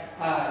fact,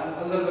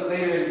 a little bit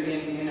later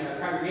in a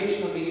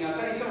congregational meeting, I'll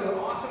tell you some of the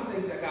awesome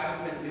things that God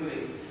has been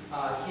doing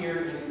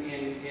here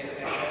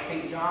at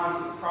St. John's,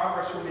 and the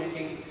progress we're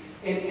making.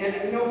 And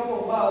I know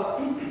full well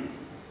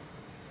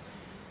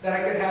that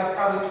I could have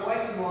probably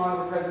twice as long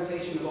of a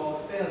presentation of all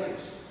the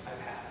failures I've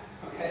had,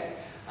 okay?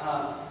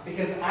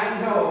 Because I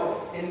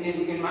know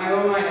in my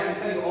own mind, I can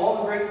tell you all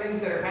the great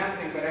things that are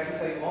happening, but I can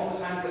tell you all the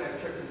times that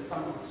I've tripped and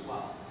stumbled as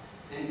well.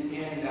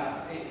 And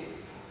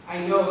I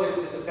know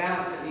there's a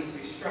balance that needs to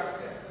be struck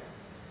there.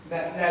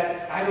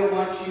 That I don't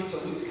want you to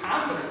lose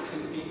confidence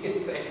in me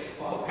and say,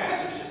 well,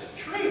 Pastor's just a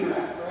train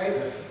wreck,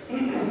 right?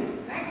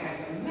 That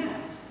guy's a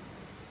mess.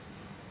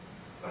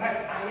 But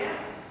I am.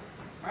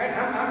 Right?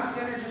 I'm a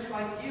sinner just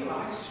like you.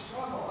 I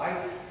struggle.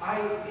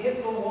 I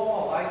hit the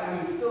wall.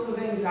 I'm filled with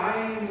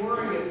anxiety and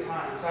worry at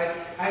times.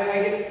 I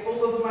get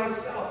full of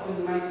myself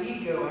and my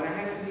ego, and I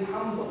have to be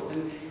humbled.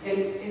 And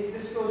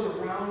this goes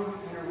around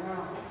and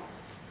around.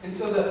 And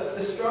so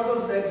the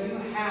struggles that you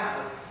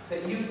have,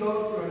 that you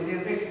go through on a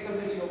daily basis,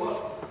 sometimes you go,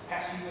 well,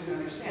 Pastor, you wouldn't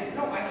understand.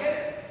 No, I get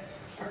it.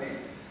 Right?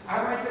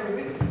 I'm right there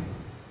with you.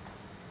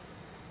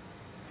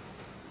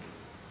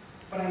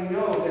 But I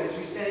know that as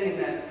we sang in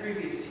that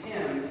previous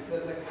hymn,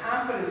 that the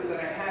confidence that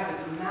I have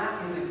is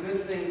not in the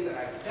good things that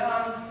I've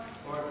done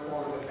or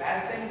the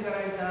bad things that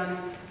I've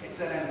done. It's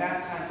that I'm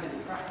baptized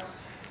in Christ.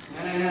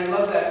 And I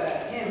love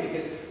that hymn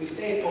because we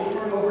say it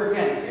over and over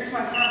again. Here's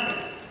my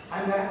confidence.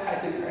 I'm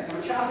baptized in Christ. I'm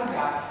a child of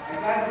God. And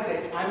God can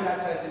say, I'm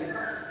baptized in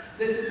Christ.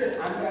 This is it.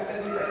 I'm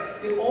baptized in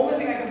Christ. The only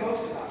thing I can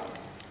boast about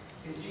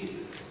is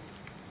Jesus.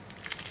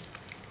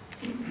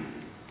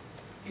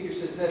 Peter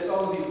says this,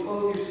 all of you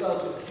clothe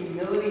yourselves with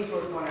humility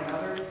toward one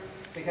another,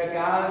 because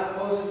God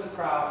opposes the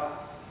proud,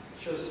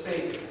 shows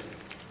favor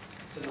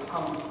to the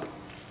humble.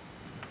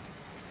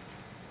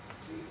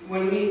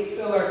 When we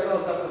fill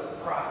ourselves up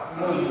with pride,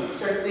 when we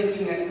start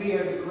thinking that we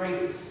are the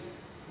greatest,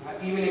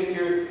 even if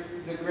you're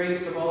the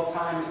greatest of all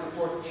time as the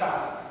fourth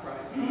child, right?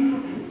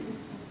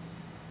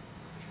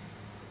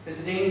 There's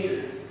a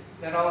danger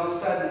that all of a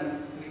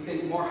sudden we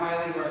think more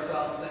highly of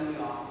ourselves than we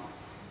ought.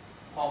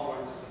 Paul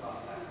warns us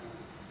about that.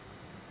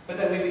 But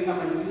that we become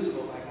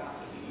unusable by God.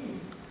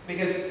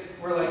 Because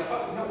we're like,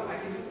 oh, no, I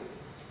can do it.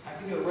 I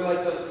can do it. We're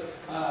like those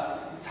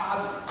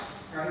toddlers,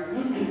 right?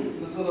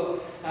 Those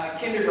little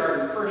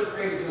kindergarten, first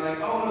graders, and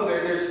like, oh, no,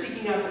 they're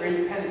seeking out their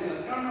independence. And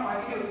like, no,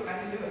 I can do it. I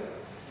can do it.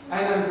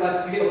 I'm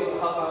blessed to be able to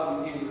help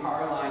out in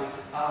Carline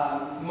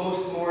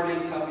most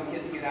mornings, helping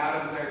kids get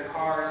out of their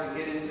cars and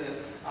get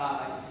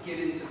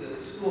into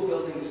the school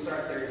building to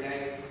start their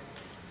day.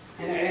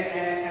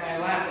 And I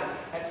laugh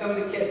at some of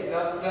the kids.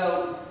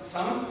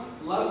 Some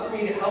love for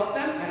me to help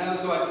them, and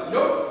others are like,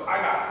 nope, I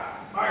got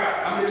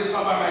it. I'm going to do this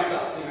all by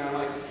myself. I'm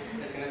like,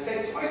 it's going to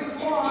take twice as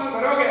long,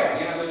 but okay.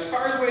 There's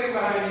cars waiting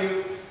behind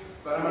you,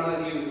 but I'm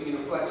going to let you,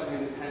 flex your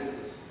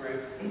independence, right?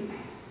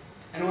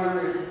 And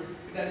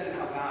that isn't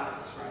how God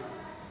is, right?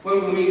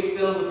 When we get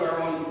filled with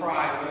our own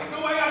pride, we're like,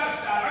 no, I got this,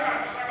 Dad. I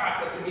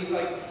got this. And he's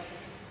like,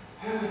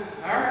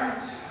 all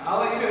right, I'll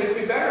let you do it. It's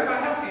be better if I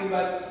help you,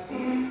 but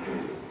I'm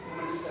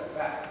going to step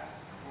back.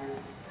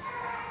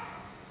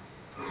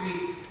 As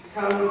we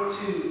come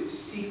to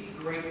seek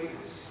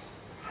greatness,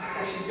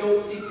 actually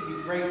don't seek to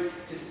be great,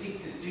 just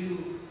seek to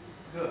do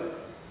good.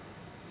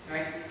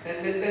 Right?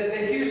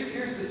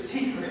 Here's the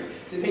secret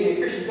to being a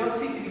Christian. Don't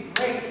seek to be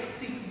great,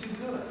 seek to do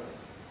good.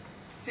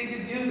 Seek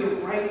to do the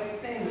right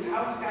things.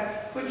 How has God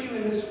put you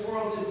in this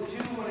world to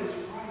do what is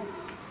right,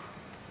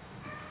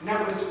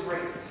 not what is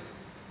great?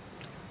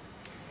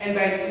 And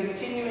by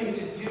continuing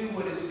to do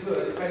what is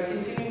good, by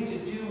continuing to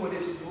do what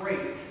is great,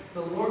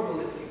 the Lord will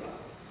lift you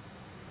up.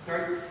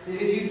 Right?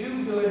 If you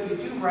do good,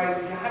 if you do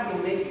right, God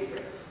will make you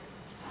great.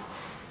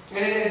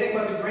 And I think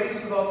about the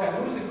greatest of all time.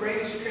 Who's the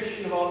greatest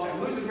Christian of all time?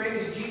 Who's the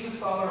greatest Jesus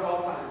follower of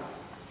all time?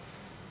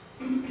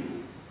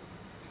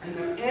 And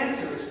the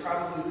answer is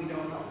probably we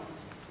don't know.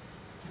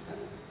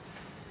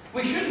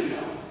 We shouldn't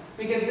know,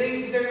 because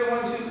they're the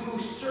ones who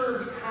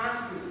served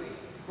constantly,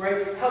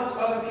 right? Helped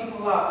other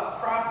people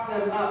out, propped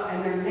them up,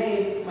 and their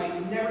name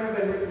might never have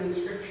been written in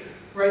Scripture,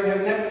 right? Might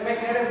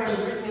never have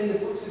been written in the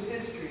books of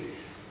history,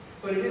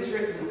 but it is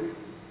written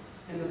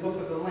in the book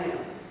of the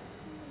Lamb,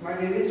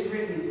 right? It is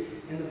written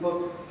in the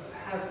book of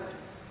heaven.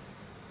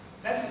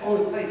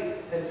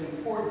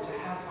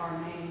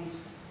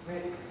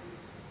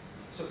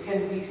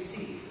 can we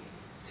seek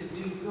to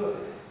do good?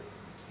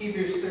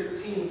 Hebrews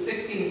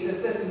 13:16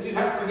 says this, and do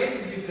not forget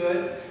to do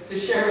good, to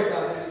share with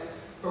others,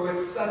 for with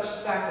such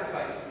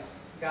sacrifices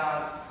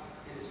God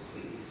is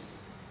pleased.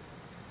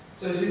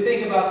 So as we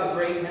think about the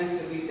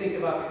greatness, as we think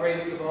about the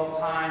greatest of all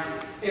time,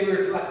 maybe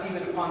reflect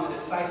even upon the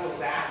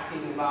disciples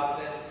asking about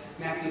this.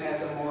 Matthew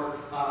has a more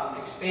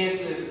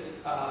expansive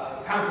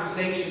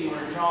conversation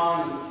where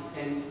John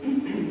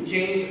and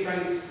James are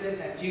trying to sit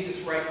at Jesus'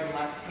 right and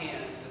left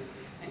hands.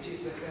 And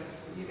Jesus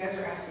said, you guys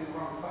are asking the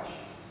wrong question.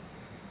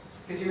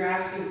 Because you're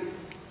asking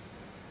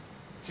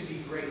to be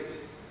great.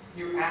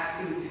 You're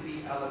asking to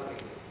be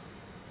elevated.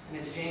 And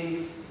as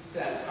James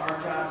says, our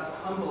job is to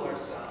humble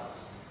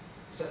ourselves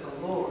so that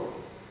the Lord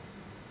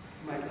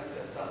might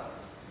lift us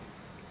up.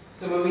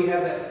 So when we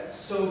have that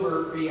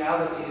sober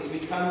reality, as we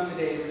come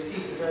today to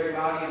receive the very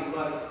body and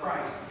blood of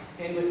Christ,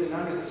 and with and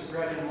under this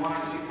bread and wine,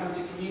 as we come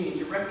to communion,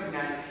 to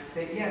recognize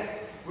that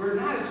yes, we're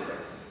not as great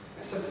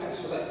as sometimes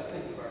we like to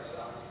think of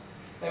ourselves.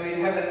 That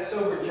we have that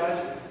sober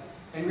judgment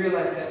and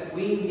realize that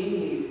we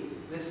need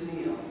this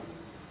meal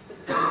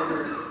in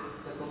order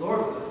that the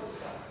Lord would lift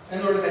us up,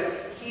 in order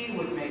that He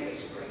would make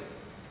us great.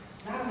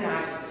 Not in the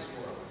eyes of this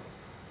world,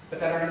 but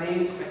that our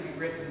names might be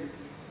written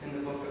in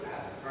the book of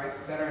heaven,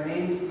 right? That our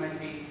names might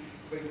be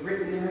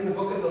written there in the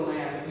book of the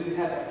Lamb, that we would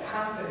have that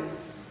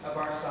confidence of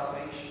our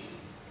salvation.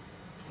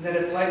 And that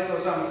as life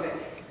goes on, we say,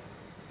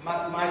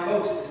 my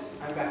boast is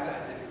I'm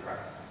baptized into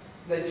Christ.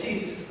 That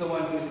Jesus is the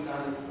one who has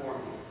done it for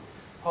me.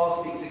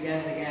 Paul speaks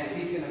again and again. If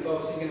he's going to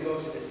boast, he's going to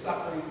boast in his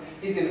sufferings.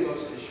 He's going to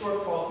boast in his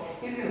shortfalls.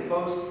 He's going to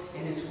boast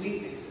in his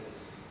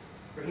weaknesses.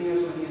 For he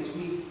knows when he is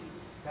weak,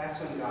 that's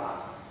when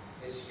God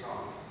is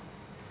strong.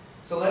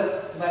 So let's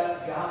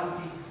let God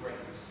be great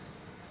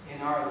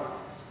in our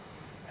lives.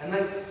 And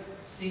let's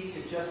seek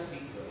to just be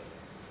good.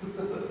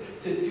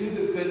 To do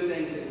the good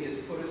things that He has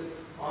put us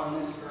on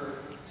this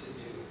earth to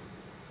do.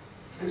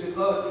 As we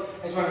close,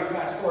 I just want to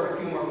fast forward a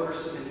few more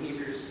verses in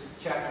Hebrews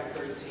chapter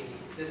 13.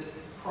 This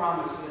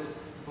promise, this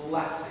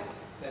blessing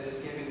that is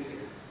given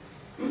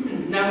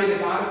here. Now may the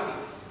God of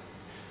peace,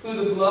 who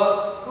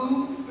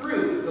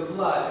through the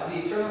blood of the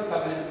eternal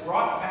covenant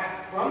brought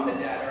back from the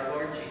dead our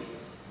Lord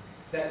Jesus,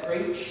 that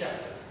great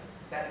shepherd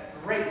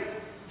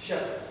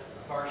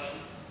of our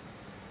sheep,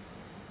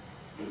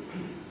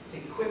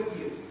 equip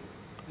you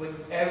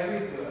with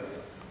every good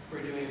for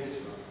doing His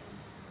will.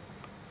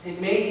 And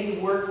may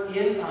He work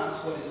in us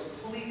what is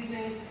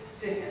pleasing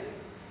to Him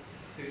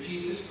through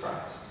Jesus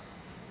Christ,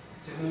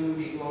 to whom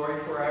be glory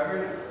forever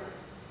and ever.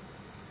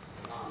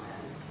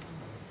 Amen.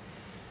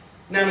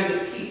 Now may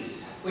the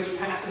peace which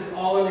passes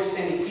all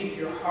understanding keep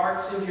your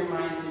hearts and your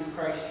minds in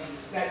Christ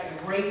Jesus,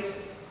 that great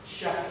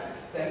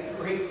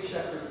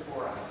shepherd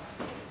for us,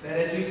 that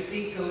as we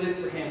seek to live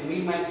for Him, we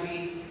might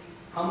be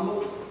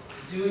humble,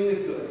 doing the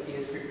good He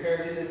has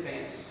prepared in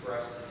advance for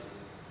us to do.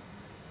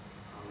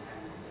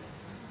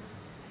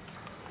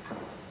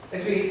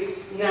 Amen. As we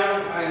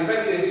now, I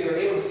invite you, as you are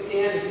able to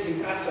stand, as we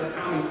confess our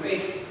common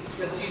faith,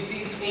 let's use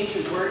these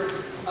ancient words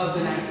of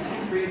the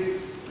Nicene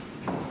Creed.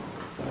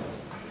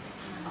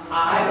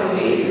 I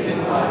believe in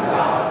one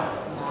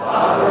God,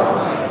 Father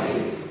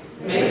Almighty,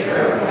 maker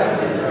of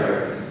heaven and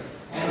earth,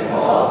 and of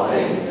all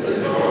things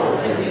visible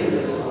and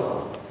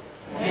invisible,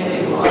 and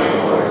in one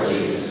Lord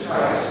Jesus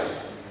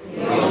Christ,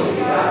 the only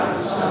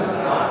begotten Son of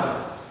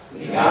God,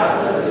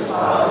 begotten of His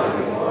Father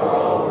before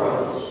all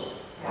worlds,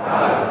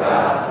 God of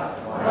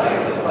God,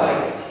 light of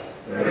light,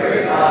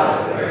 very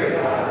God of very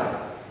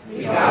God,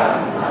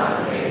 begotten,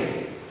 not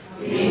made,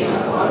 being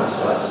of one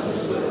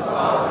substance with the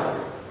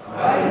Father,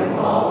 by whom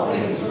all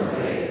things were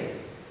made,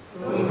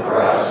 who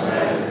for us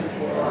men, and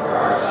for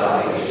our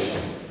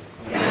salvation,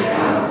 came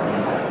down from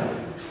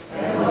heaven,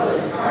 and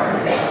was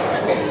incarnate by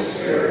the Holy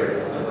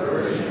Spirit of the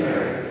Virgin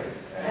Mary,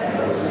 and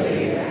was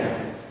made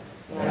man,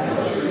 and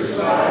was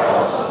crucified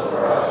also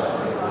for us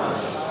under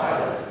Pontius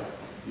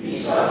Pilate.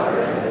 He suffered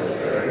and was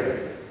buried,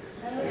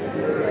 and the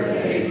third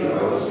day He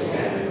rose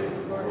again,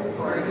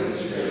 according to the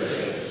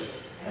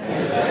Scriptures, and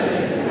ascended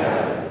into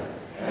heaven,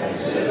 and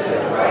sits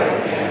at the right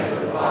hand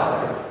of the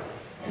Father,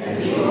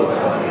 and He will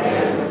come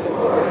again with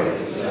glory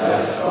to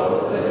judge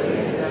both living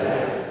and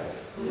dead,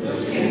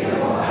 whose kingdom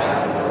will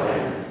have no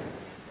end.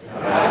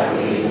 And I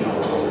believe in the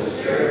Holy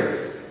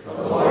Spirit, the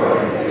Lord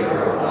and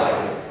giver of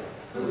life,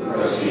 who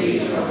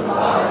proceeds from the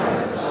Father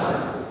and the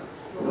Son,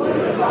 who with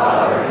the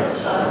Father and the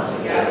Son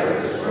together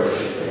is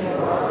worshipped and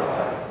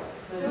glorified,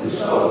 who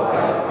spoke by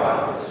the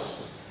prophets.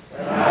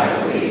 And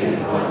I believe in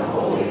one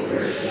holy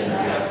Christian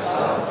and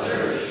apostolic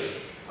church.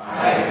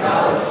 I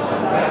acknowledge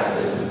one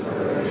baptism for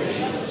the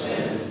remission of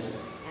sins,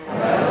 and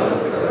I look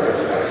for the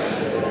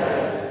resurrection of the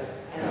dead,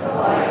 and the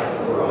life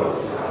of the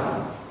world to come.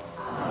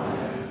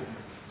 Amen.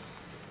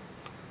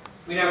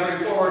 We now bring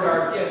forward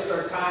our gifts,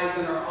 our tithes,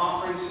 and our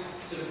offerings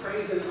to the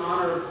praise and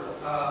honor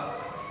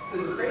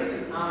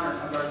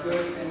of our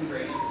good and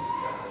gracious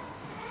God.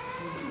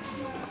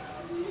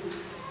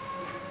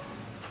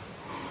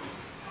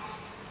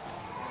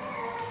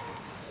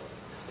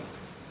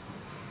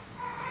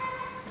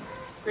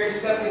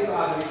 Gracious Heavenly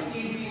Father,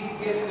 receive these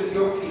gifts of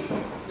your people,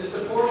 just a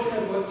portion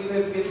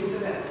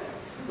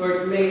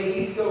Lord, may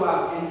these go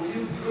out and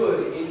do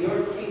good in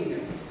your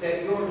kingdom,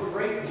 that your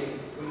great name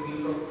would be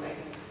proclaimed.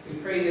 We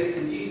pray this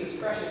in Jesus'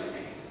 precious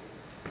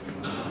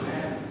name.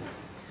 Amen.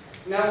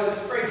 Now let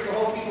us pray for the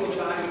whole people of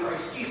God in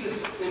Christ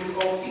Jesus and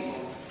for all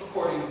people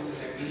according to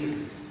their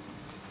needs.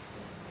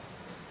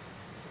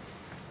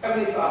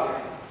 Heavenly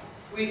Father,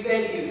 we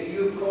thank you that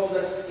you have called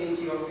us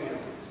into your family.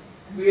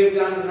 We have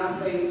done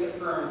nothing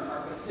to earn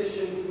our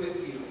position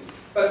with you,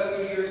 but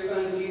through your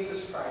Son,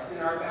 Jesus Christ, and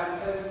our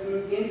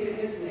baptism into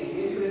his name,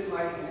 into his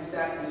life and his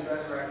death and his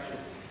resurrection,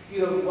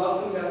 you have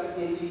welcomed us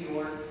into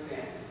your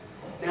family.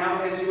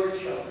 Now, as your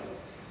children,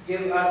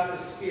 give us the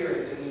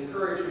spirit and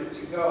encouragement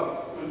to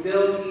go and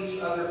build each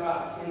other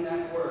up in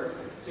that word,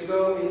 to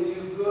go and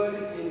do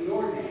good in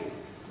your name,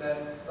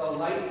 that the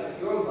light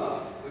of your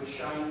love would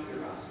shine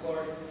through us.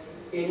 Lord,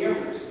 in your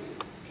mercy.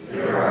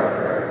 Hear our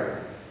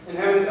prayer. And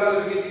Heavenly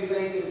Father, we give you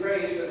thanks and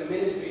praise for the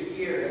ministry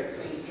here at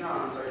St.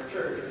 John's, our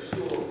church, our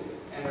school,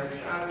 and our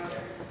child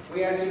care.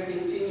 We ask you to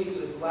continue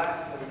to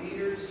bless the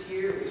leaders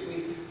here as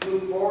we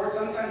move forward,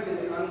 sometimes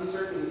into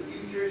uncertain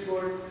futures,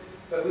 Lord,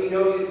 but we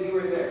know that you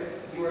are there.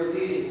 You are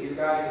leading, you're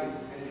guiding,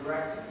 and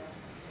directing.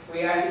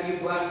 We ask that you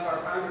bless our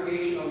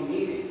congregational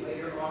meeting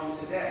later on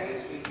today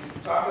as we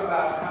talk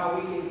about how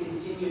we can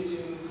continue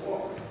to move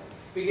forward.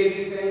 We give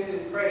you thanks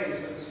and praise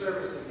for the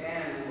service of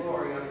Dan and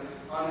Lori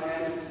on the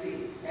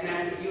NMC, and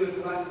ask that you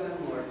would bless them,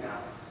 Lord, now,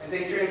 as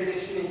they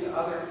transition into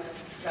other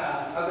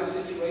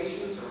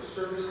situations or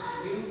service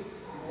to you.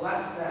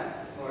 Bless them,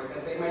 Lord,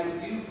 that they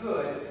might do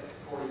good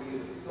for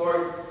you.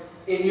 Lord,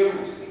 in your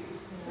mercy.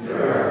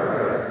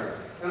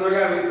 And Lord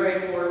God, we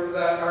pray for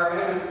our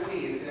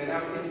MMCs and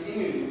now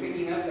continuing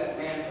picking up that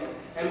mantle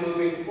and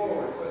moving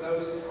forward for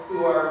those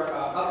who are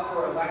up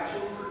for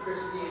election, for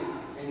Christy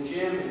and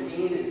Jim and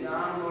Dean and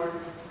Don, Lord.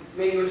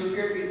 May your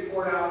spirit be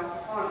poured out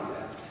upon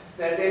them,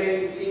 that they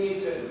may continue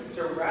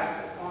to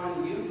rest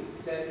upon you,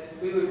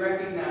 that we would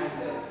recognize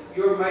that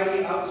your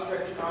mighty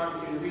outstretched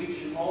arm can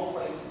reach in all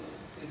places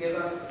to give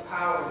us the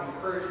power and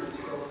encouragement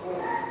to go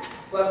forward.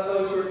 Bless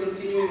those who are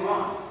continuing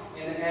on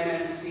in the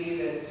MMC,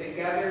 that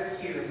together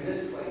here in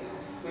this place,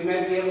 we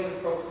might be able to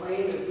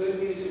proclaim the good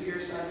news of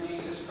your Son,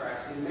 Jesus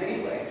Christ, in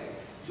many ways,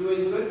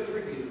 doing good for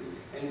you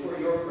and for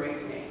your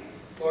great name.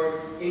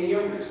 Lord, in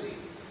your mercy.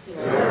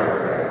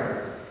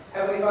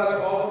 Heavenly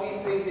Father, all of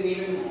these things and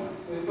even more,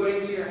 we put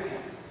into your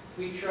hands.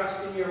 We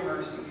trust in your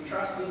mercy. We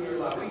trust in your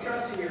love. We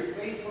trust in your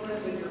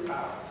faithfulness and your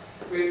power.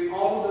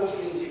 All of those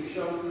things you've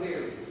shown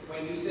clearly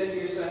when you sent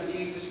your Son,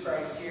 Jesus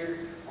Christ,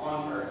 here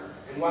on earth.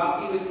 And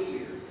while he was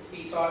here,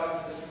 he taught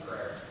us this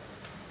prayer.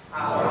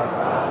 Our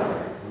Father,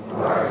 who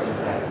art in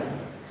heaven,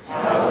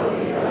 hallowed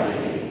be thy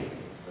name.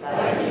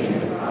 Thy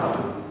kingdom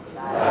come,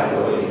 thy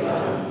will be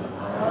done,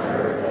 on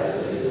earth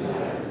as it is in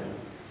heaven.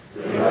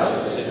 Give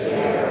us this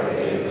day our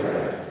daily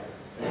bread,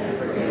 and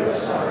forgive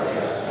us our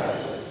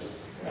trespasses,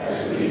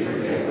 as we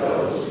forgive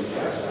those who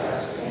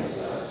trespass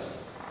against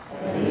us.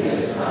 And lead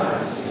us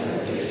not into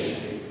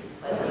temptation,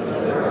 but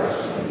deliver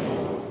us from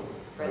evil.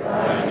 For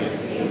thine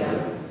is the kingdom,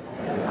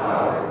 and the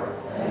power,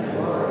 and the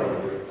glory,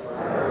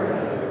 forever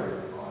and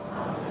ever.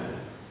 Amen.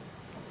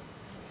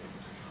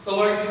 The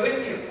Lord be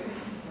with you.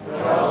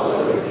 And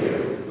also with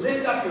you.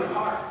 Lift up your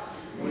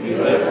hearts. We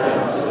lift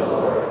them to the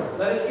Lord.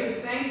 Let us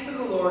give thanks to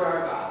the Lord our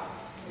God.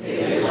 It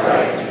is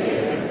right to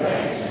give him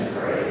thanks and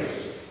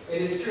praise.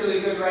 It is truly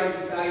good, right,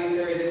 and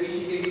salutary that we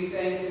should give you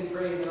thanks and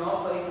praise in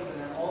all places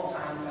and at all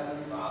times,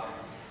 Heavenly Father.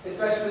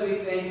 Especially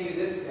we thank you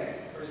this day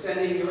for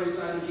sending your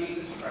Son,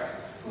 Jesus Christ,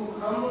 who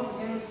humbled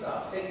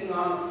himself, taking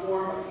on the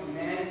form of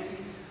humanity,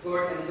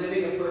 Lord, and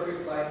living a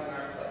perfect life in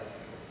our place.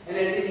 And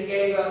as he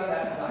gave up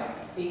that life,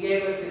 he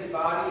gave us his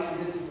body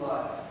and his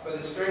blood for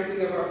the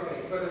strengthening of our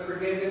faith, for the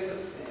forgiveness of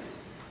sins.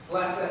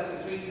 Bless us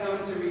as we come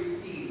to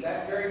receive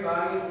that very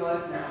body and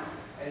blood now,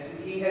 as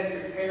he has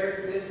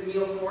prepared this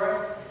meal for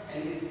us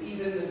and is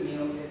even the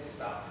meal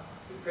itself.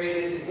 We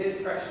pray this in his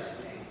precious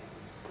name.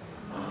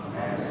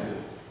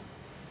 Amen.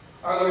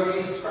 Our Lord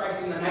Jesus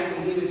Christ, in the night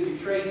when he was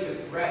betrayed,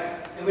 took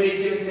bread. And when he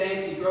had given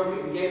thanks, he broke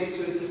it and gave it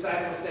to his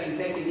disciples, saying,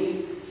 "Take and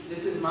eat.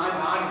 This is my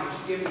body, which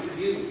is given for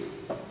you.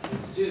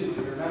 This do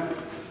in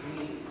remembrance of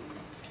me."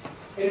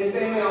 In the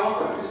same way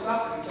also, after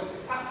supper, he took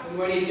the cup. And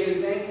when he had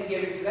given thanks, he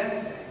gave it to them,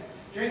 saying,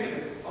 "Drink of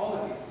it, all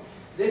of you.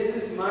 This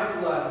is my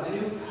blood, the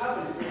new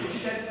covenant, which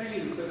is shed for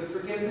you for the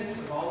forgiveness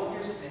of all of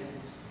your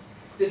sins.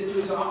 This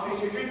do as often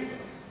as you drink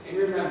it, in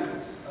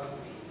remembrance of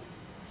me."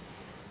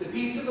 The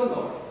peace of the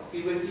Lord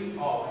be with you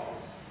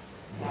always.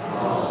 And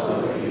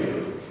also with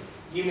you.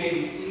 You may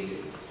be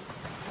seated.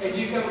 As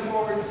you come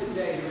forward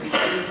today to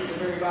receive the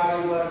very body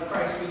and blood of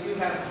Christ, we do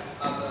have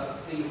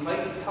the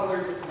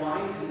light-colored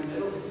wine in the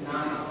middle is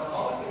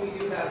non-alcoholic, and we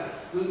do have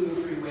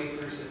gluten-free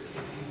wafers if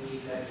you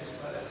need that. Just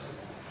let us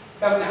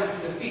know. Come now,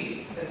 the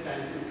feast has been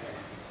prepared.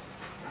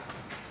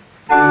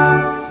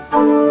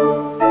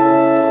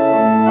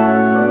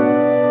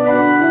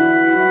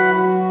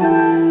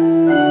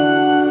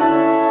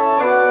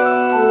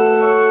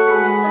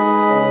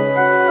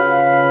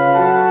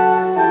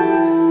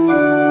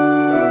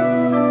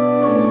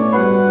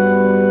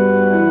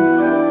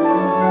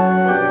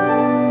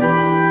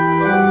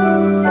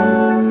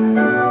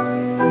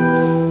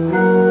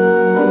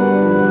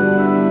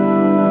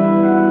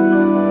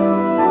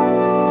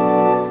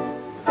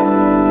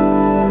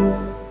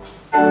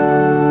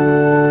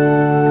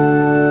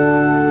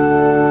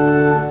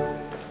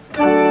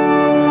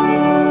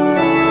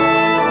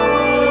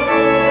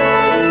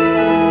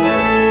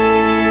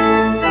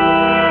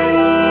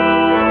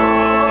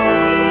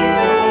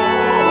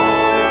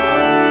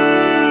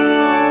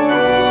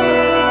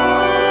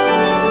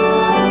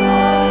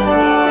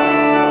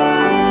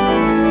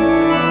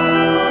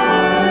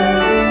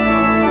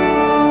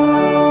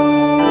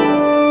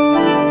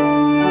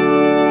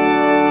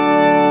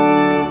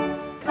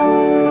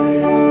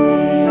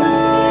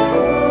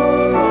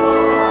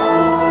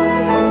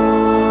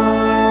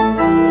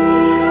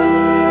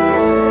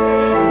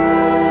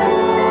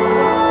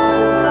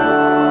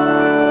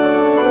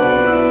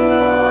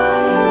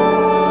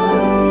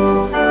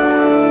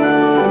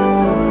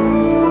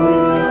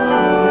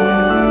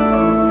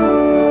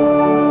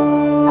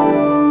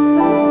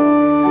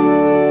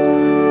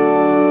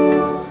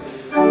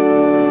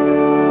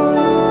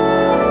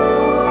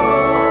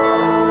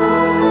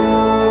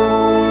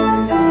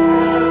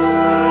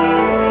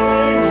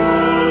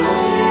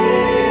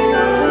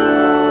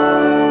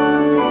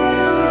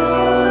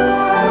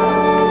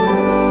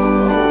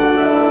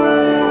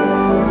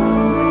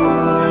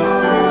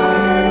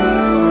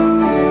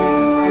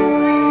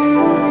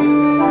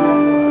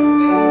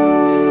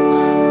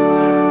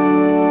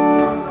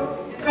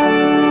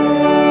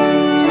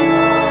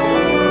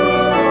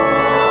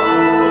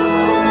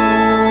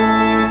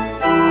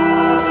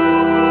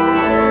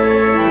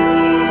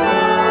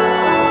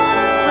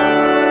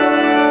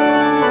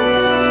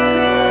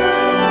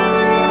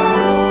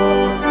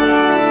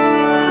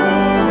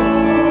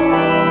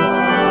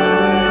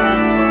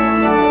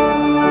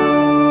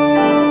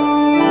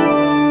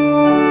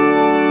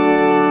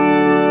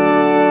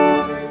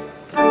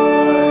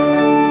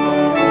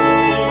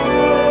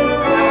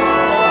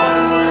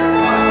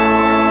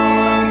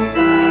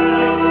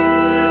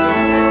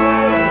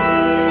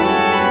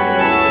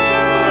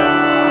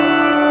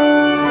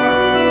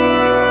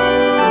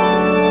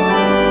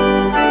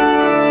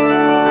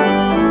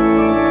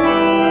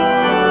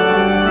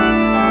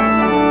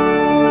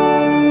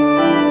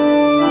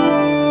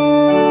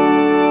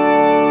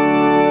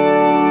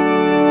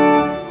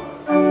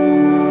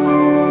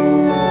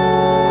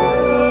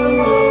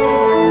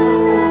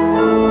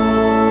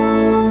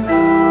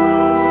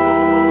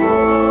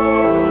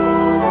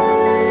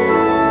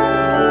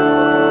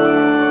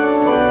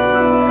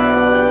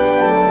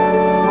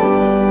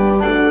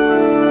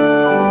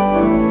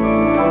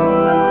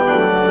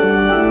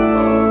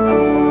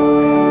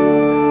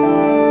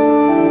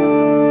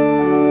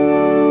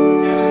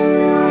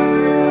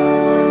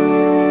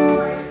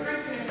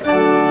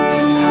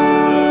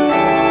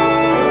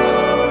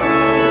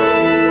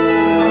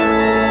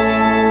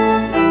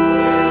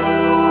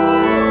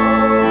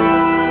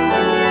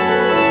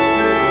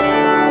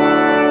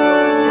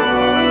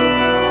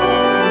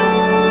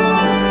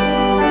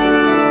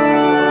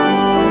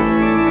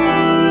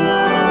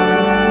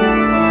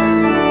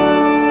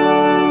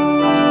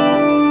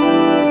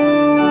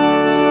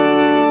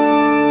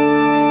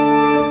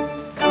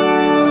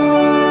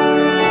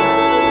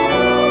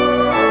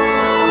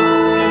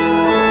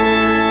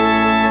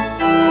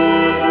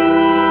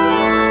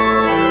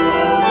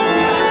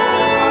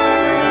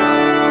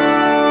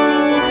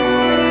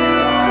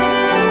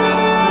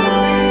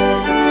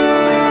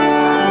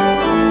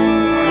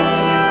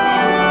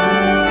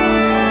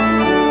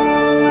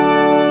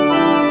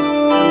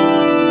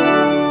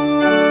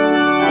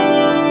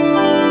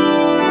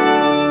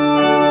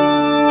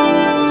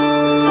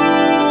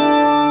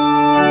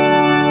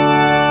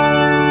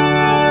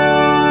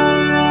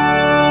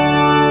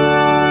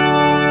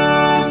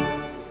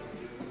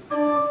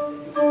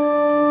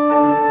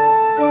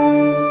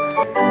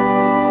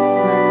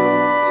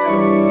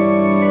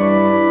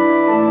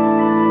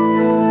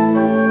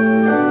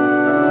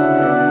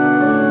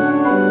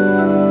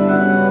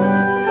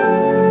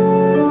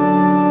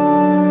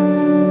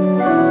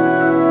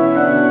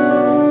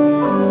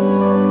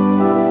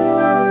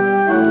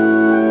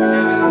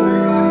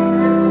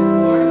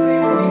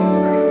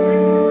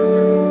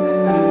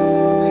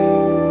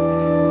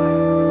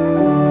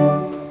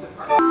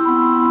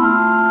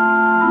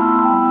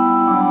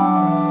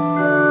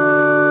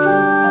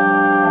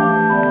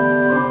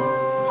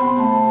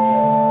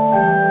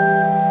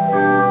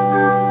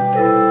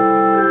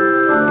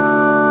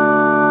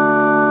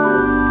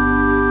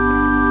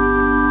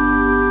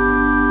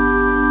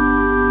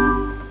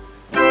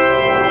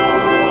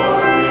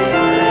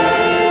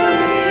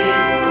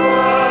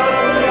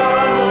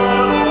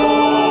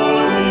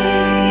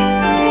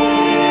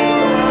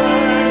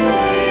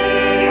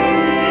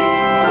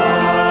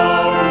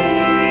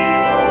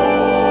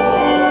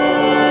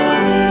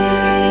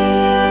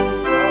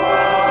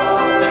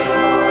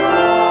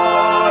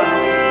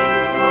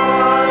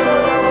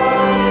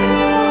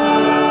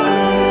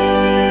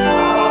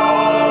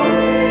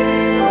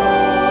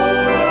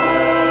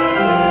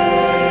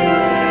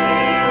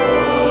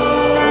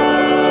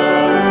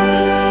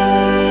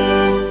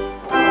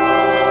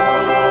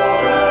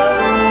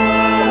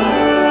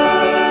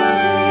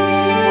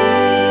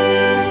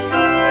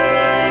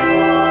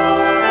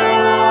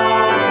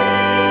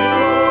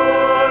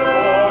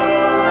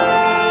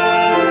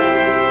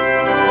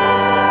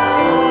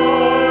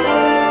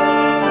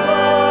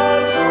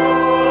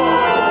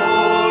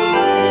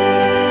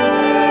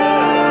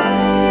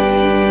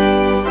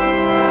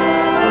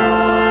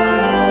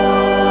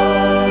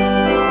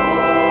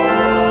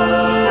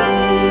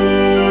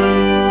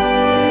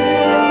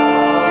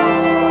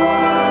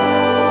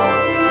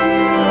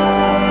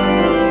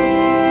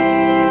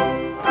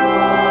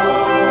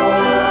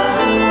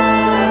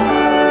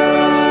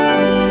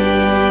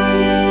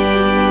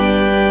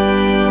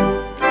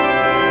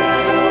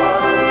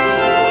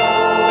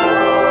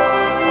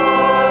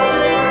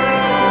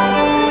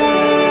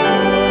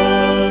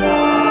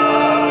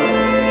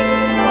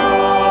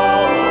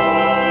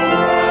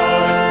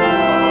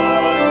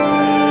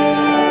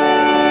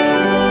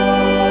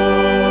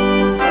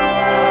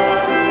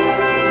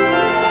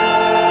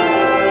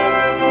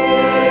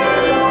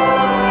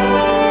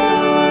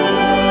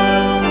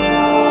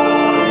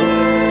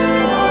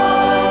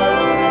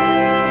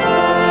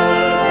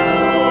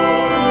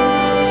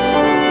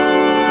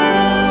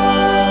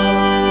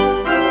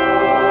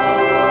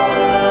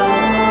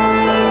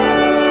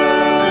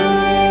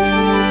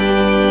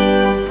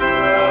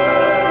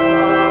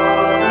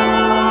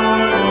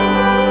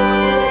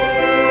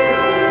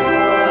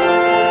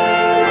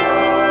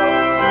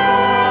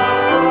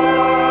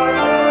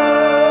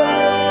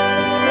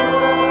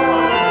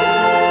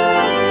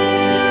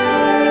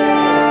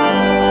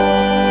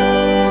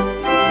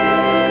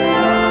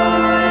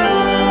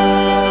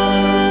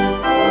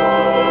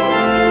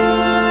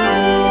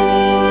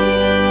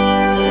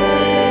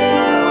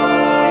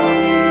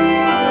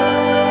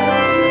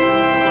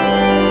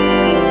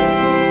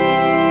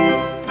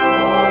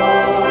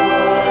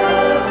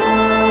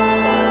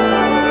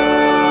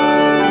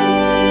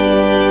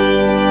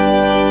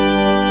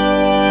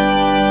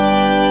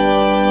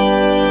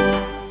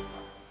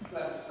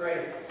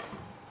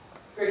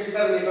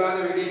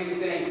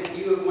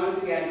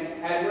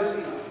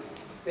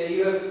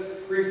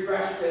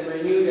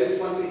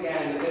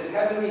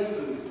 heavenly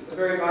food, the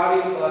very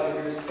body and blood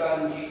of your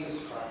Son, Jesus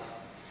Christ.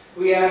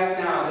 We ask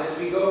now that as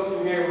we go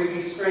from here, we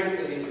be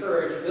strengthened,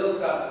 encouraged,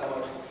 built up,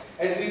 Lord.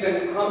 As we've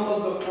been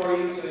humbled before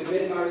you to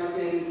admit our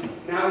sins,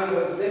 now you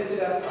have lifted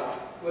us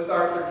up with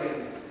our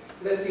forgiveness,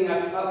 lifting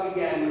us up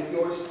again with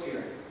your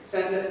Spirit.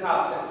 Send us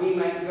out that we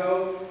might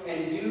go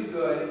and do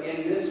good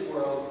in this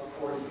world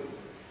for you.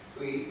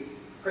 We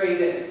pray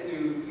this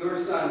through your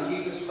Son,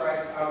 Jesus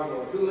Christ our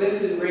Lord, who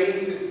lives and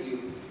reigns with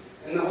you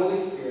in the Holy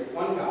Spirit,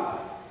 one God,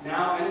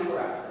 now and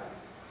forever.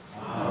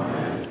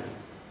 Amen.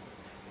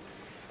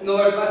 And the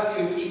Lord bless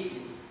you and keep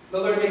you. The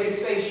Lord make his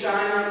face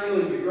shine on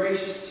you and be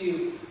gracious to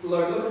you. The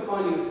Lord look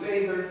upon you with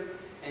favor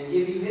and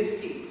give you his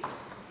peace.